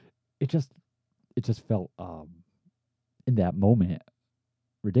it just felt in that moment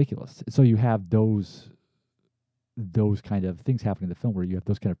ridiculous. So you have those kind of things happening in the film where you have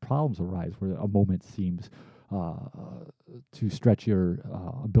those kind of problems arise where a moment seems to stretch your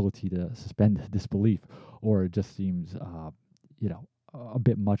ability to suspend disbelief, or it just seems a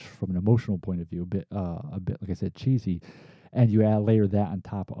bit much from an emotional point of view, a bit like I said, cheesy, and you layer that on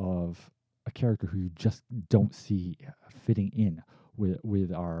top of a character who you just don't see fitting in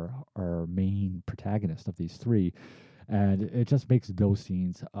with our main protagonist of these three, and it just makes those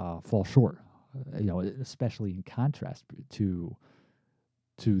scenes fall short. Especially in contrast to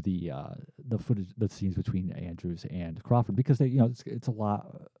the footage, the scenes between Andrews and Crawford, because it's a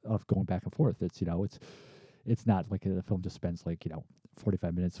lot of going back and forth. It's not like the film just spends, like,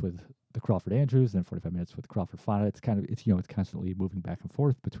 45 minutes with the Crawford Andrews and 45 minutes with Crawford Fonda. It's constantly moving back and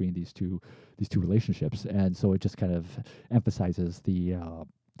forth between these two relationships, and so it just kind of emphasizes the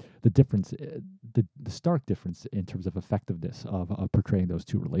difference, the stark difference in terms of effectiveness of portraying those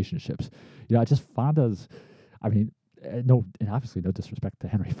two relationships. Just Fonda's, I mean, no, and obviously no disrespect to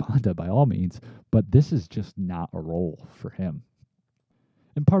Henry Fonda by all means, but this is just not a role for him.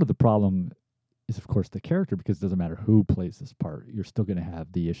 And part of the problem is, of course, the character, because it doesn't matter who plays this part, you're still going to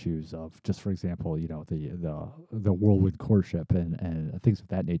have the issues of, just for example, the whirlwind courtship and things of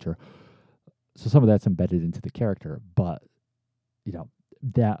that nature. So some of that's embedded into the character, but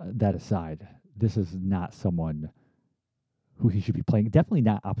that aside, this is not someone who he should be playing. Definitely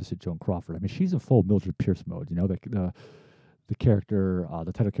not opposite Joan Crawford. I mean, she's in full Mildred Pierce mode. The character,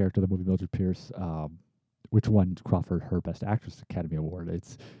 the title character of the movie, Mildred Pierce, which won Crawford her Best Actress Academy Award.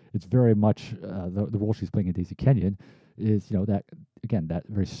 It's very much the role she's playing in Daisy Kenyon is that, again, that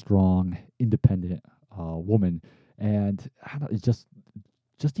very strong, independent woman, and I don't know, it's just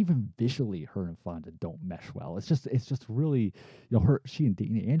even visually, her and Fonda don't mesh well. It's just really, she and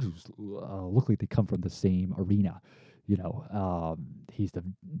Dana Andrews look like they come from the same arena. He's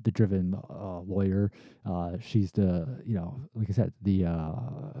the driven lawyer. She's like I said,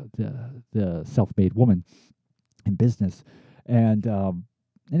 the self-made woman in business, and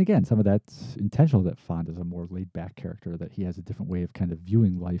again, some of that's intentional. That Fonda's a more laid-back character, that he has a different way of kind of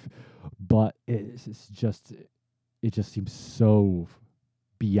viewing life, but it just seems so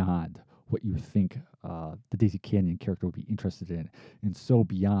beyond what you think the Daisy Canyon character would be interested in, and so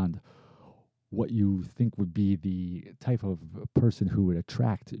beyond what you think would be the type of person who would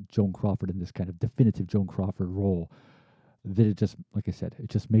attract Joan Crawford in this kind of definitive Joan Crawford role, that it just, like I said, it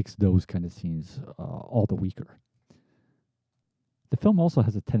just makes those kind of scenes all the weaker. The film also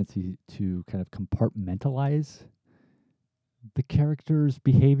has a tendency to kind of compartmentalize the character's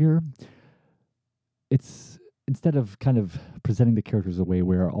behavior. It's instead of kind of presenting the characters a way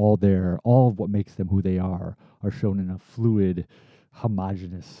where all of what makes them who they are shown in a fluid,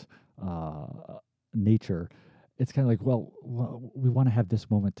 homogenous nature. It's kind of like, well, we want to have this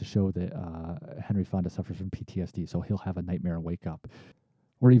moment to show that Henry Fonda suffers from PTSD, so he'll have a nightmare and wake up.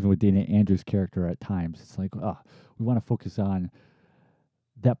 Or even with Dana Andrews' character at times, it's like, we want to focus on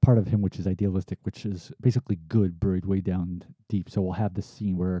that part of him which is idealistic, which is basically good buried way down deep. So we'll have this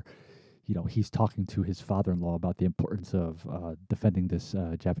scene where, he's talking to his father-in-law about the importance of defending this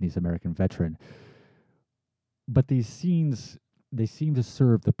Japanese-American veteran. But these scenes, they seem to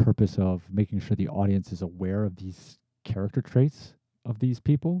serve the purpose of making sure the audience is aware of these character traits of these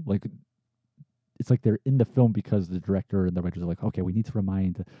people. Like, it's like they're in the film because the director and the writers are like, okay, we need to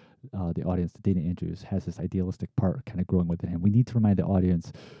remind the audience that Dana Andrews has this idealistic part kind of growing within him. We need to remind the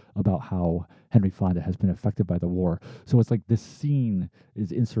audience about how Henry Fonda has been affected by the war. So it's like this scene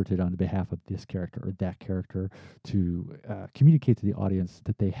is inserted on behalf of this character or that character to communicate to the audience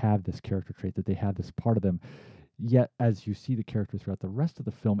that they have this character trait, that they have this part of them. Yet, as you see the characters throughout the rest of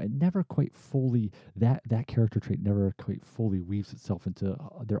the film, it never quite fully, that character trait never quite fully weaves itself into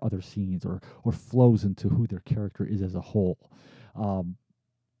their other scenes or flows into who their character is as a whole,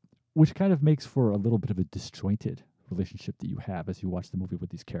 which kind of makes for a little bit of a disjointed relationship that you have as you watch the movie with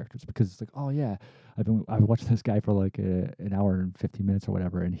these characters, because it's like, oh yeah, I've watched this guy for like an hour and 15 minutes or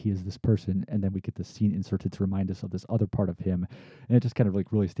whatever, and he is this person, and then we get this scene inserted to remind us of this other part of him, and it just kind of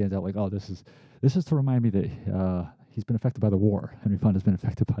like really stands out, like, oh, this is to remind me that he's been affected by the war. Henry Fonda's been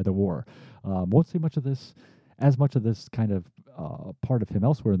affected by the war. Won't see much of this kind of part of him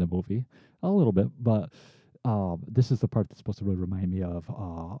elsewhere in the movie, a little bit, but this is the part that's supposed to really remind me of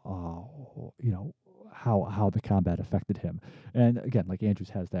how the combat affected him. And again, like, Andrews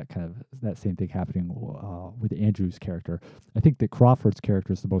has that kind of that same thing happening with Andrews' character. I think that Crawford's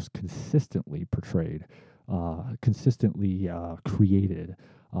character is the most consistently portrayed, consistently created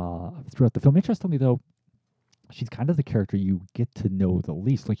throughout the film. Interestingly, though, she's kind of the character you get to know the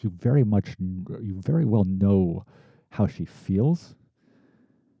least. Like, you very well know how she feels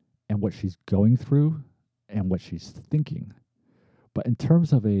and what she's going through and what she's thinking. But in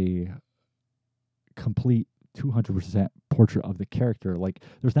terms of a complete 200% portrait of the character, like,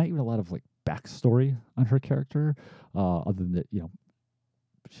 there's not even a lot of like backstory on her character, other than that,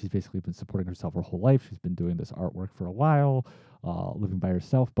 she's basically been supporting herself her whole life. She's been doing this artwork for a while, living by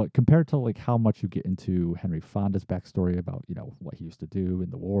herself. But compared to like how much you get into Henry Fonda's backstory about, what he used to do in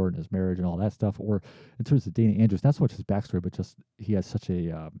the war and his marriage and all that stuff, or in terms of Dana Andrews, not so much his backstory, but just he has such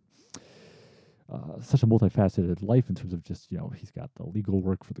a multifaceted life in terms of just, he's got the legal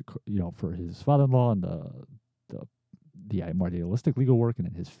work for for his father-in-law, and the more idealistic legal work, and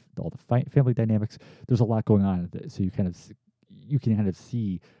then all the family dynamics. There's a lot going on, so you can kind of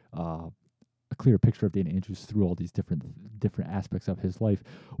see a clear picture of Dana Andrews through all these different aspects of his life.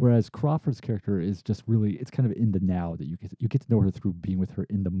 Whereas Crawford's character is just really, it's kind of in the now, that you get to know her through being with her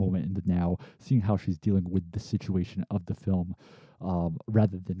in the moment, in the now, seeing how she's dealing with the situation of the film,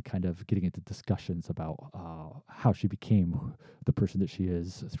 rather than kind of getting into discussions about how she became the person that she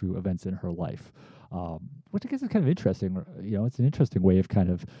is through events in her life, which I guess is kind of interesting. It's an interesting way of kind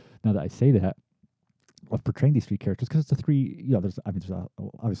of, now that I say that, of portraying these three characters, because it's the three, there's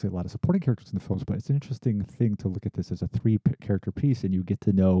obviously a lot of supporting characters in the films, but it's an interesting thing to look at this as a character piece, and you get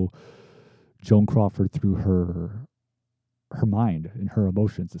to know Joan Crawford through her mind and her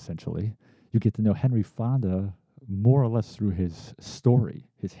emotions, essentially. You get to know Henry Fonda more or less through his story,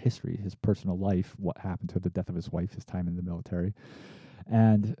 his history, his personal life, what happened to him, the death of his wife, his time in the military.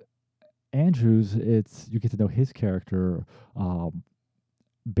 And Andrews, you get to know his character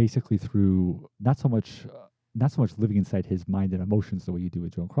basically through not so much living inside his mind and emotions the way you do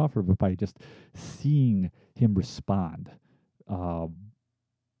with Joan Crawford, but by just seeing him respond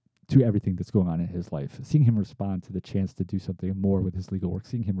to everything that's going on in his life, seeing him respond to the chance to do something more with his legal work,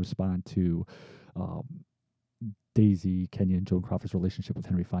 seeing him respond to Daisy Kenyon, Joan Crawford's relationship with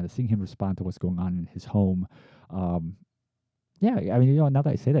Henry Fonda, seeing him respond to what's going on in his home. Um, yeah, I mean, now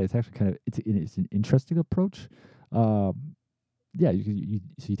that I say that, it's actually it's an interesting approach. Um, yeah, so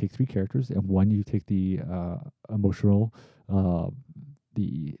you take three characters, and one you take the emotional, uh,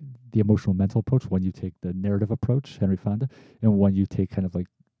 the emotional mental approach. One you take the narrative approach, Henry Fonda, and one you take kind of like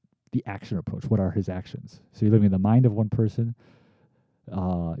the action approach. What are his actions? So you're living in the mind of one person,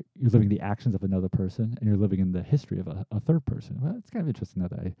 you're living the actions of another person, and you're living in the history of a third person. Well, it's kind of interesting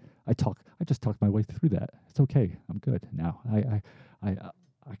that I just talked my way through that. It's okay. I'm good now. I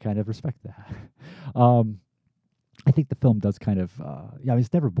kind of respect that. um, I think the film does kind of, yeah, I mean,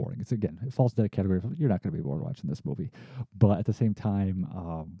 it's never boring. It's again, it falls into that category of you're not going to be bored watching this movie, but at the same time,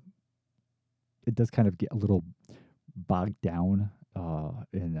 it does kind of get a little bogged down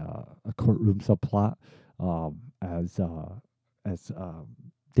in a courtroom subplot as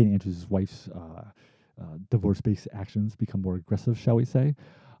Dana Andrews' wife's divorce-based actions become more aggressive, shall we say?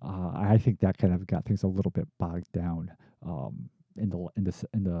 I think that kind of got things a little bit bogged down in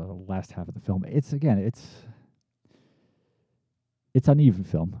the last half of the film. It's uneven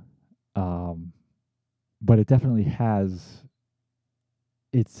film, but it definitely has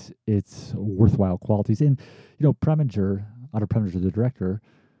its worthwhile qualities. And Preminger, Otto Preminger, the director,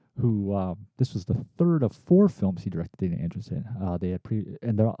 who this was the third of four films he directed Dana Andrews in. They had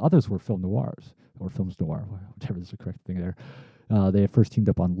and the others were film noirs or films noir, whichever is the correct thing there. They had first teamed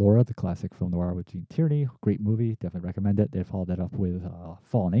up on Laura, the classic film noir with Gene Tierney. Great movie, definitely recommend it. They followed that up with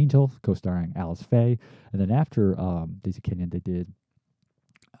Fallen Angel, co-starring Alice Faye, and then after Daisy Kenyon, they did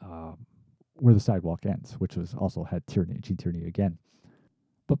Where the Sidewalk Ends, which was also had Gene Tierney again.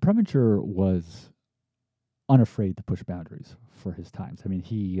 But Preminger was unafraid to push boundaries for his times. I mean,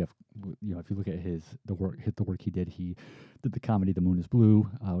 if you look at the work he did the comedy The Moon Is Blue,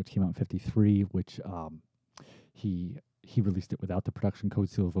 which came out in '53, which he released it without the production code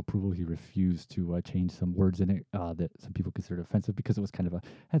seal of approval. He refused to change some words in it that some people considered offensive because it was kind of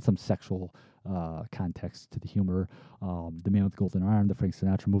had some sexual context to the humor. The Man with the Golden Arm, the Frank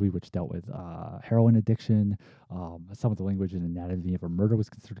Sinatra movie, which dealt with heroin addiction. Some of the language in Anatomy of a Murder was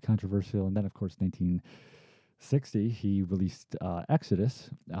considered controversial. And then, of course, 1960, he released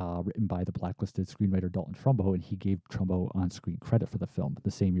Exodus, written by the blacklisted screenwriter Dalton Trumbo, and he gave Trumbo on-screen credit for the film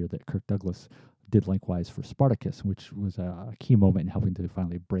the same year that Kirk Douglas did likewise for Spartacus, which was a key moment in helping to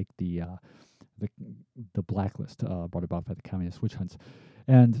finally break the blacklist brought about by the communist witch hunts.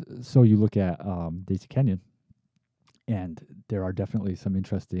 And so you look at Daisy Kenyon, and there are definitely some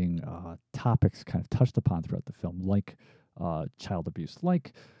interesting topics kind of touched upon throughout the film, like child abuse,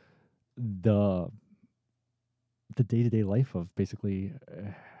 like the day-to-day life of basically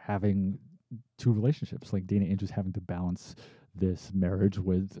having two relationships, like Dana Andrews having to balance this marriage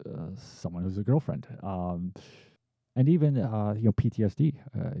with someone who's a girlfriend, and even PTSD.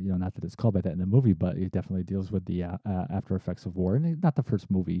 Not that it's called by that in the movie, but it definitely deals with the after effects of war. And it's not the first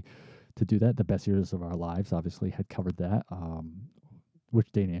movie to do that. The Best Years of Our Lives obviously had covered that,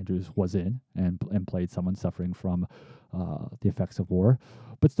 which Dana Andrews was in and played someone suffering from the effects of war.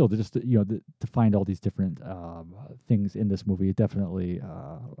 But still, to find all these different things in this movie, it definitely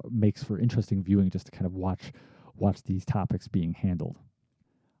makes for interesting viewing just to kind of watch these topics being handled.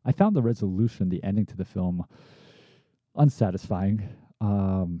 I found the resolution, the ending to the film, unsatisfying.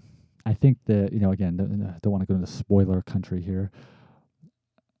 I think that, again, don't want to go into spoiler country here,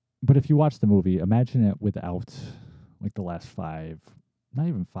 but if you watch the movie, imagine it without like the last not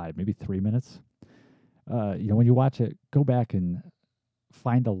even 5, maybe 3 minutes. When you watch it, go back and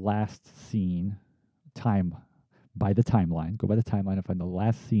find the last scene, by the timeline. Go by the timeline and find the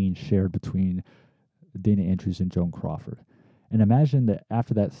last scene shared between Dana Andrews and Joan Crawford. And imagine that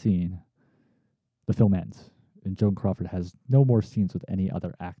after that scene, the film ends, and Joan Crawford has no more scenes with any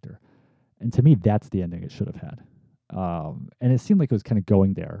other actor. And to me, that's the ending it should have had. And it seemed like it was kind of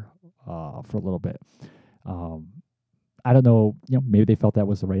going there for a little bit. I don't know, maybe they felt that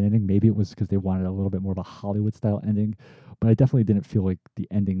was the right ending. Maybe it was because they wanted a little bit more of a Hollywood-style ending. But I definitely didn't feel like the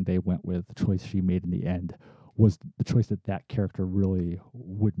ending they went with, the choice she made in the end, was the choice that character really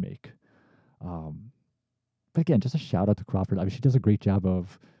would make. But again, just a shout out to Crawford. I mean, she does a great job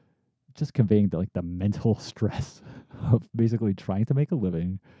of just conveying the mental stress of basically trying to make a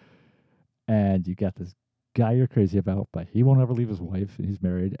living. And you got this guy you're crazy about, but he won't ever leave his wife, and he's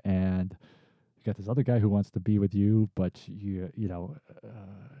married. And you got this other guy who wants to be with you, but you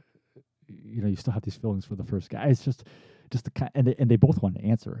still have these feelings for the first guy. It's just the kind, and they both want an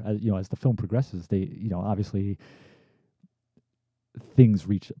answer. As the film progresses, they obviously things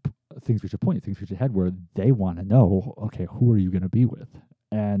reach a point, things reach a head where they want to know, okay, who are you going to be with?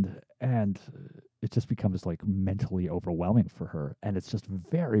 And it just becomes like mentally overwhelming for her, and it's just a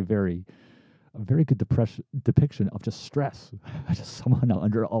very good depiction of just stress, just someone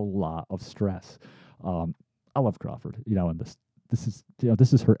under a lot of stress. I love Crawford, and this is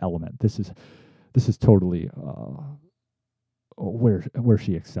this is her element. This is totally where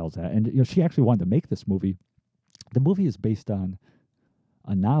she excels at, and she actually wanted to make this movie. The movie is based on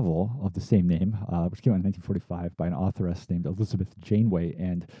a novel of the same name, which came out in 1945 by an authoress named Elizabeth Janeway,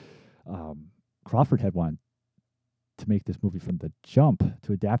 and Crawford had wanted to make this movie from the jump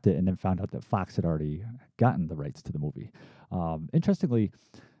to adapt it, and then found out that Fox had already gotten the rights to the movie. Interestingly,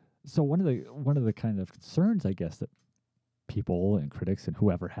 so one of the kind of concerns, I guess, that people and critics and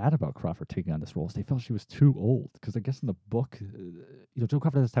whoever had about Crawford taking on this role is they felt she was too old. Because I guess in the book, Joan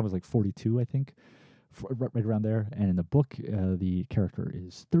Crawford at this time was like 42, I think, right around there. And in the book, the character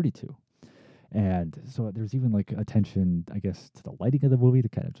is 32. And so there's even like attention, I guess, to the lighting of the movie to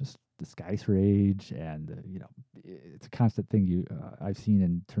kind of just disguise her age. And, it's a constant thing I've seen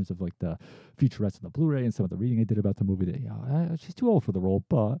in terms of like the featurettes on the Blu-ray and some of the reading I did about the movie that, she's too old for the role,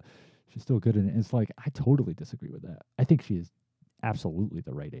 but she's still good in it. And it's like, I totally disagree with that. I think she is absolutely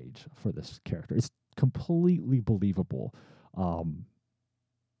the right age for this character. It's completely believable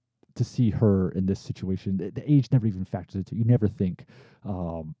to see her in this situation. The age never even factors into it. You never think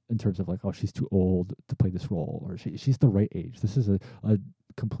in terms of like, oh, she's too old to play this role, or she's the right age. This is a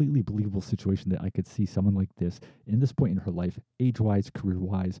completely believable situation that I could see someone like this in this point in her life, age-wise,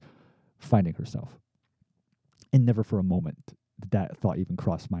 career-wise, finding herself. And never for a moment did that thought even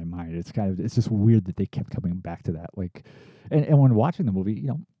crossed my mind. It's just weird that they kept coming back to that. Like, and when watching the movie,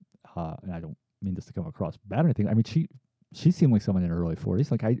 and I don't mean this to come across bad or anything. I mean, she seemed like someone in her early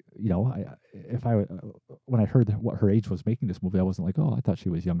 40s. Like when I heard what her age was making this movie, I wasn't like, oh, I thought she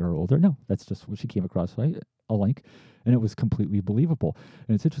was younger or older. No, that's just what she came across, right? A link, and it was completely believable.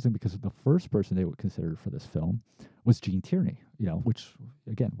 And it's interesting because the first person they would consider for this film was Gene Tierney, which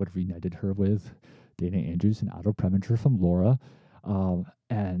again would have reunited her with Dana Andrews and Otto Preminger from Laura.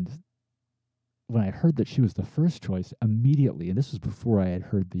 And when I heard that she was the first choice, immediately, and this was before I had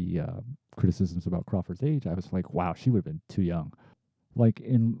heard the criticisms about Crawford's age, I was like, wow, she would have been too young. Like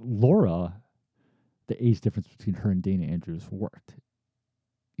in Laura, the age difference between her and Dana Andrews worked.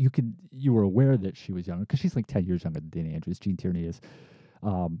 You were aware that she was younger because she's like 10 years younger than Dana Andrews. Gene Tierney is.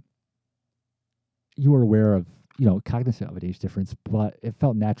 You were aware of, cognizant of an age difference, but it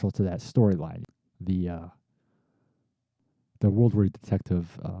felt natural to that storyline. The World War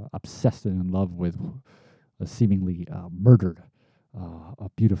detective obsessed and in love with a seemingly murdered, a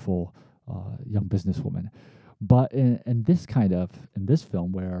beautiful young businesswoman. But in this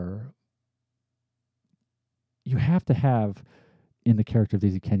film where you have to have, in the character of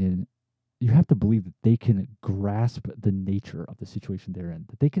Daisy Kenyon, you have to believe that they can grasp the nature of the situation they're in,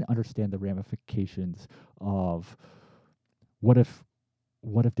 that they can understand the ramifications of what if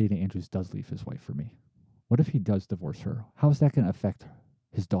Dana Andrews does leave his wife for me? What if he does divorce her? How is that going to affect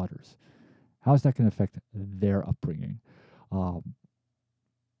his daughters? How is that going to affect their upbringing? How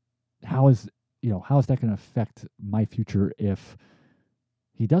is that going to affect my future if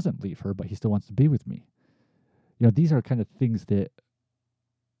he doesn't leave her, but he still wants to be with me? These are kind of things that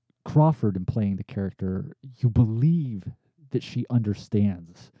Crawford, in playing the character, you believe that she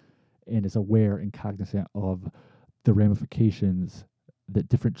understands and is aware and cognizant of the ramifications that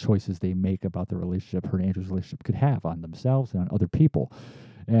different choices they make about the relationship, her and Andrew's relationship, could have on themselves and on other people.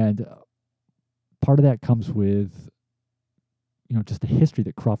 And part of that comes with, just the history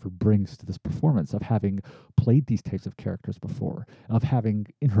that Crawford brings to this performance of having played these types of characters before, of having,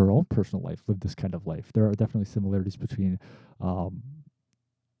 in her own personal life, lived this kind of life. There are definitely similarities between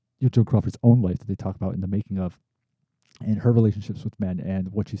Joan Crawford's own life that they talk about in the making of, and her relationships with men,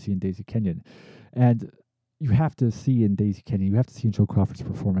 and what you see in Daisy Kenyon. And you have to see in Daisy Kenyon, you have to see in Joan Crawford's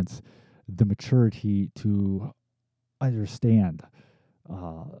performance, the maturity to understand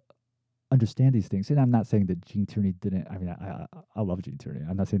these things. And I'm not saying that Gene Tierney didn't. I mean, I love Gene Tierney.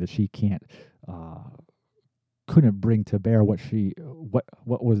 I'm not saying that she couldn't bring to bear what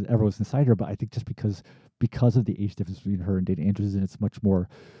was inside her. But I think just because of the age difference between her and Dana Andrews, and it's much more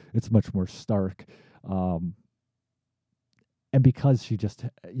stark. And because she just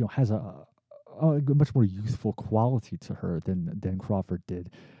has a much more youthful quality to her than Crawford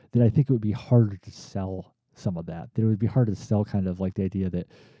did, that I think it would be harder to sell some of that. That it would be harder to sell kind of like the idea that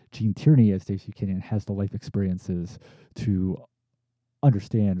Gene Tierney as Daisy Kenyon has the life experiences to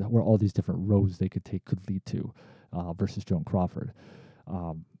understand where all these different roads they could take could lead to, versus Joan Crawford.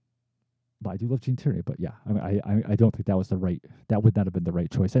 But I do love Gene Tierney. But yeah, I mean, I don't think that would not have been the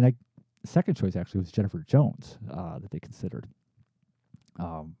right choice. And second choice actually was Jennifer Jones that they considered,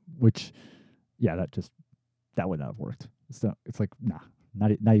 which yeah, that would not have worked. It's like nah,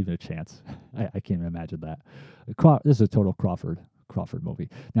 not even a chance. I can't even imagine that. This is a total Crawford movie.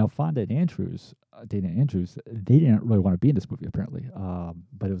 Now Fonda and Andrews, Dana Andrews, they didn't really want to be in this movie apparently,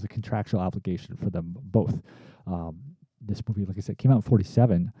 but it was a contractual obligation for them both. Um, this movie, like I said, came out in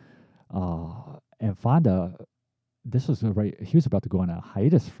 '47, and Fonda, this was right. He was about to go on a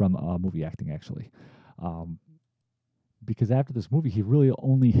hiatus from movie acting actually. Um, because after this movie, he really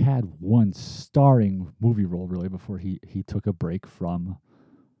only had one starring movie role really before he took a break from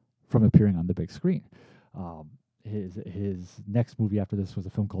appearing on the big screen. Um, his next movie after this was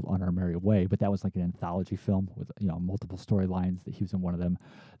a film called On Our Merry Way, but that was like an anthology film with multiple storylines. That he was in one of them.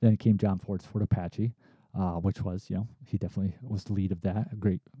 Then came John Ford's Fort Apache, which was he definitely was the lead of that. A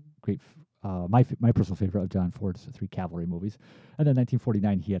great. My personal favorite of John Ford's three cavalry movies, and then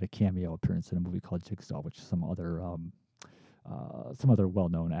 1949 he had a cameo appearance in a movie called Jigsaw, which some other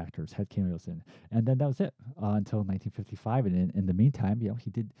well-known actors had cameos in, and then that was it until 1955. And in the meantime, he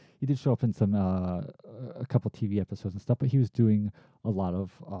did show up in some a couple TV episodes and stuff, but he was doing a lot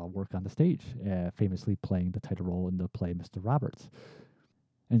of work on the stage, famously playing the title role in the play Mr. Roberts.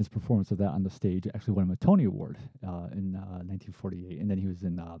 And his performance of that on the stage actually won him a Tony Award in 1948. And then he was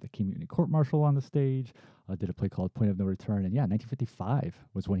in the Community Court Martial on the stage, did a play called Point of No Return, and 1955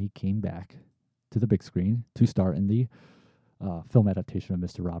 was when he came back to the big screen to star in the film adaptation of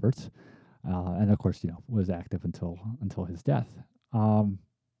Mr. Roberts, and of course, was active until his death.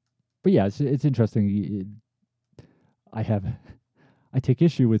 But yeah, it's interesting. I take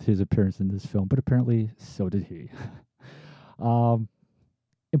issue with his appearance in this film, but apparently so did he.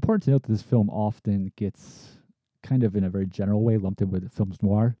 Important to note that this film often gets kind of in a very general way lumped in with films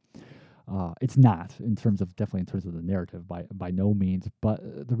noir. It's not definitely in terms of the narrative by no means, but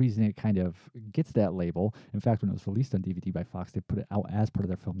the reason it kind of gets that label, in fact, when it was released on DVD by Fox, they put it out as part of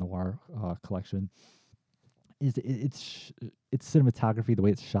their film noir collection. Its cinematography, the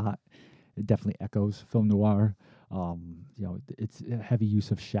way it's shot, it definitely echoes film noir. It's a heavy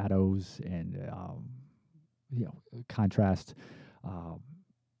use of shadows and contrast.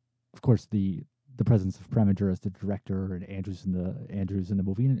 Of course, the presence of Preminger as the director and Andrews in the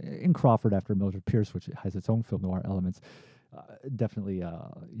movie, and Crawford after Mildred Pierce, which has its own film noir elements, definitely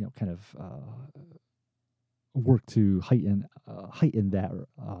kind of work to heighten that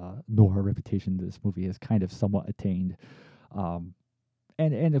noir reputation that this movie has kind of somewhat attained, and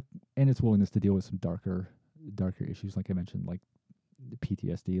its willingness to deal with some darker issues, like I mentioned, like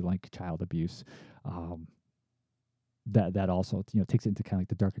PTSD, like child abuse. That also takes it into kind of like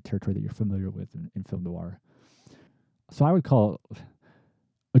the darker territory that you're familiar with in film noir. So I would call it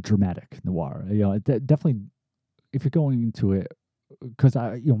a dramatic noir. Definitely, if you're going into it, because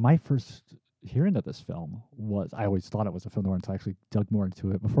my first hearing of this film was, I always thought it was a film noir until I actually dug more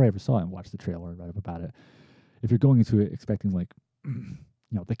into it before I ever saw it and watched the trailer and read up about it. If you're going into it expecting like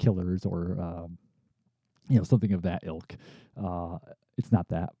the Killers or something of that ilk, it's not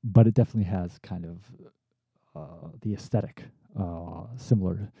that, but it definitely has kind of the aesthetic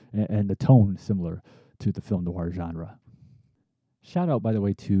similar and the tone similar to the film noir genre. Shout out, by the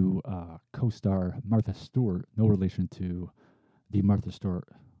way, to co-star Martha Stewart, no relation to the Martha Stewart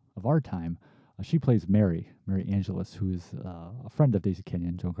of our time. She plays Mary Angelus, who is a friend of Daisy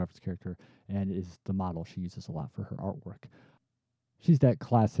Kenyon, Joan Crawford's character, and is the model she uses a lot for her artwork. She's that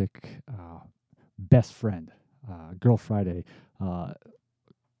classic best friend, Girl Friday,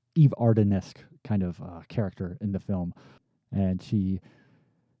 Eve Arden-esque kind of character in the film, and she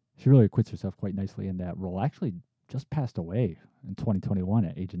really acquits herself quite nicely in that role. Actually, just passed away in 2021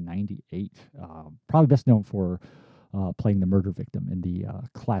 at age of 98. Probably best known for playing the murder victim in the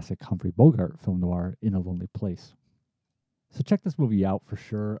classic Humphrey Bogart film noir In a Lonely Place. So check this movie out for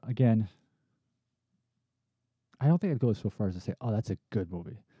sure. Again, I don't think I'd go so far as to say, "Oh, that's a good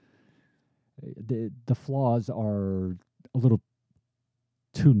movie." The flaws are a little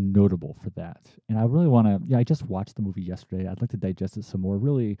too notable for that. And I really want to, I just watched the movie yesterday. I'd like to digest it some more,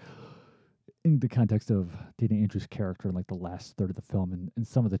 really in the context of Dana Andrews' character in like the last third of the film and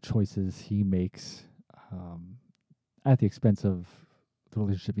some of the choices he makes at the expense of the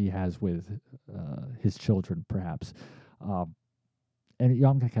relationship he has with his children, perhaps. And I'm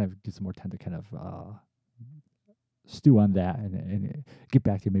going to kind of get some more time to kind of stew on that and get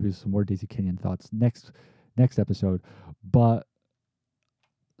back to you, maybe some more Daisy Kenyon thoughts next episode. But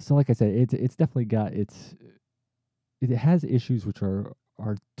so, like I said, it's definitely got it has issues which are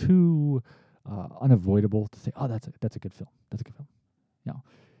too unavoidable to say, "Oh, that's a good film. That's a good film."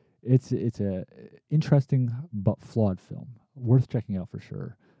 It's a interesting but flawed film, worth checking out for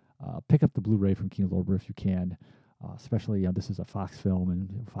sure. Pick up the Blu-ray from King Lorber if you can. especially, this is a Fox film,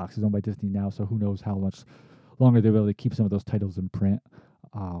 and Fox is owned by Disney now, so who knows how much longer they'll be able to keep some of those titles in print.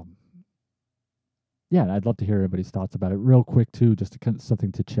 Yeah, and I'd love to hear everybody's thoughts about it. Real quick, too, just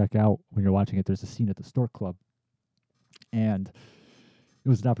something to check out when you're watching it. There's a scene at the Stork Club, and it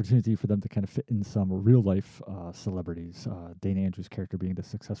was an opportunity for them to kind of fit in some real life celebrities. Dana Andrews' character being the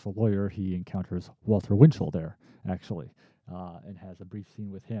successful lawyer, he encounters Walter Winchell there, actually, and has a brief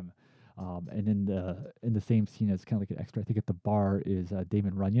scene with him. And in the same scene as kind of like an extra, I think at the bar is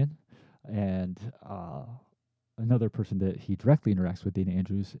Damon Runyon, and another person that he directly interacts with, Dana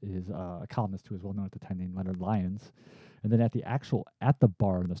Andrews, is a columnist who is well known at the time named Leonard Lyons. And then at the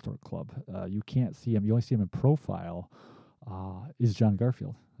bar in the Stork Club, you can't see him. You only see him in profile. Is John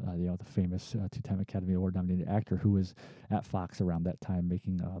Garfield, the famous two-time Academy Award-nominated actor who was at Fox around that time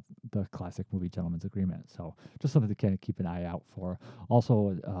making the classic movie Gentleman's Agreement. So just something to kind of keep an eye out for.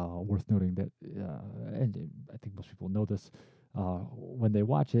 Also worth noting that, and I think most people know this, when they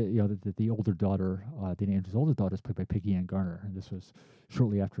watch it, that the older daughter, Dana Andrews' older daughter, is played by Peggy Ann Garner, and this was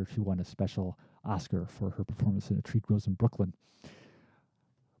shortly after she won a special Oscar for her performance in A Tree Grows in Brooklyn.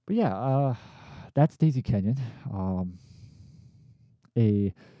 But yeah, that's Daisy Kenyon.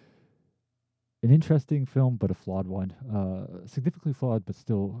 An interesting film, but a flawed one. Significantly flawed, but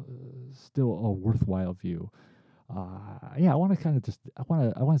still a worthwhile view. I want to kind of I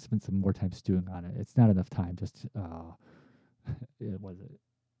want to spend some more time stewing on it. It's not enough time. Just it's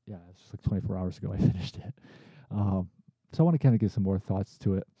just like 24 hours ago I finished it. So I want to kind of give some more thoughts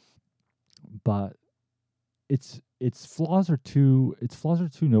to it. But its flaws are too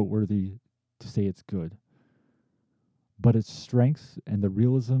noteworthy to say it's good. But its strengths and the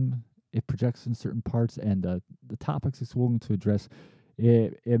realism it projects in certain parts and the topics it's willing to address,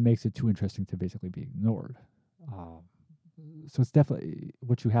 it makes it too interesting to basically be ignored. So it's definitely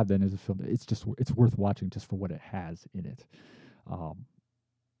what you have then is a film. It's worth watching just for what it has in it,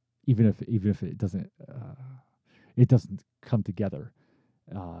 even if it doesn't come together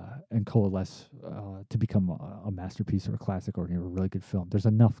and coalesce to become a masterpiece or a classic or a really good film. There's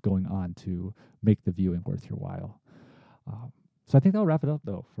enough going on to make the viewing worth your while. So I think that'll wrap it up,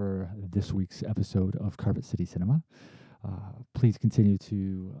 though, for this week's episode of Carpet City Cinema. Please continue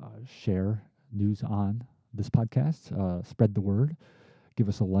to share news on this podcast. Spread the word. Give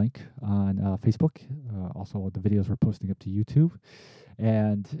us a like on Facebook. Also, the videos we're posting up to YouTube.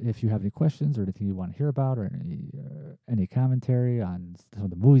 And if you have any questions or anything you want to hear about or any commentary on some of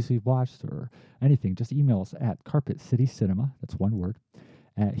the movies we've watched or anything, just email us at carpetcitycinema, that's one word,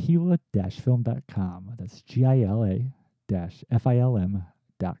 at gila-film.com. That's GILA-film.com.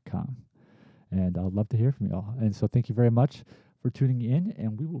 And I'd love to hear from you all. And so thank you very much for tuning in,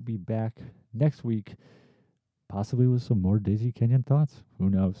 and we will be back next week, possibly with some more Daisy Kenyon thoughts. Who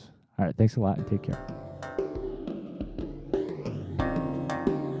knows? All right, thanks a lot, and take care.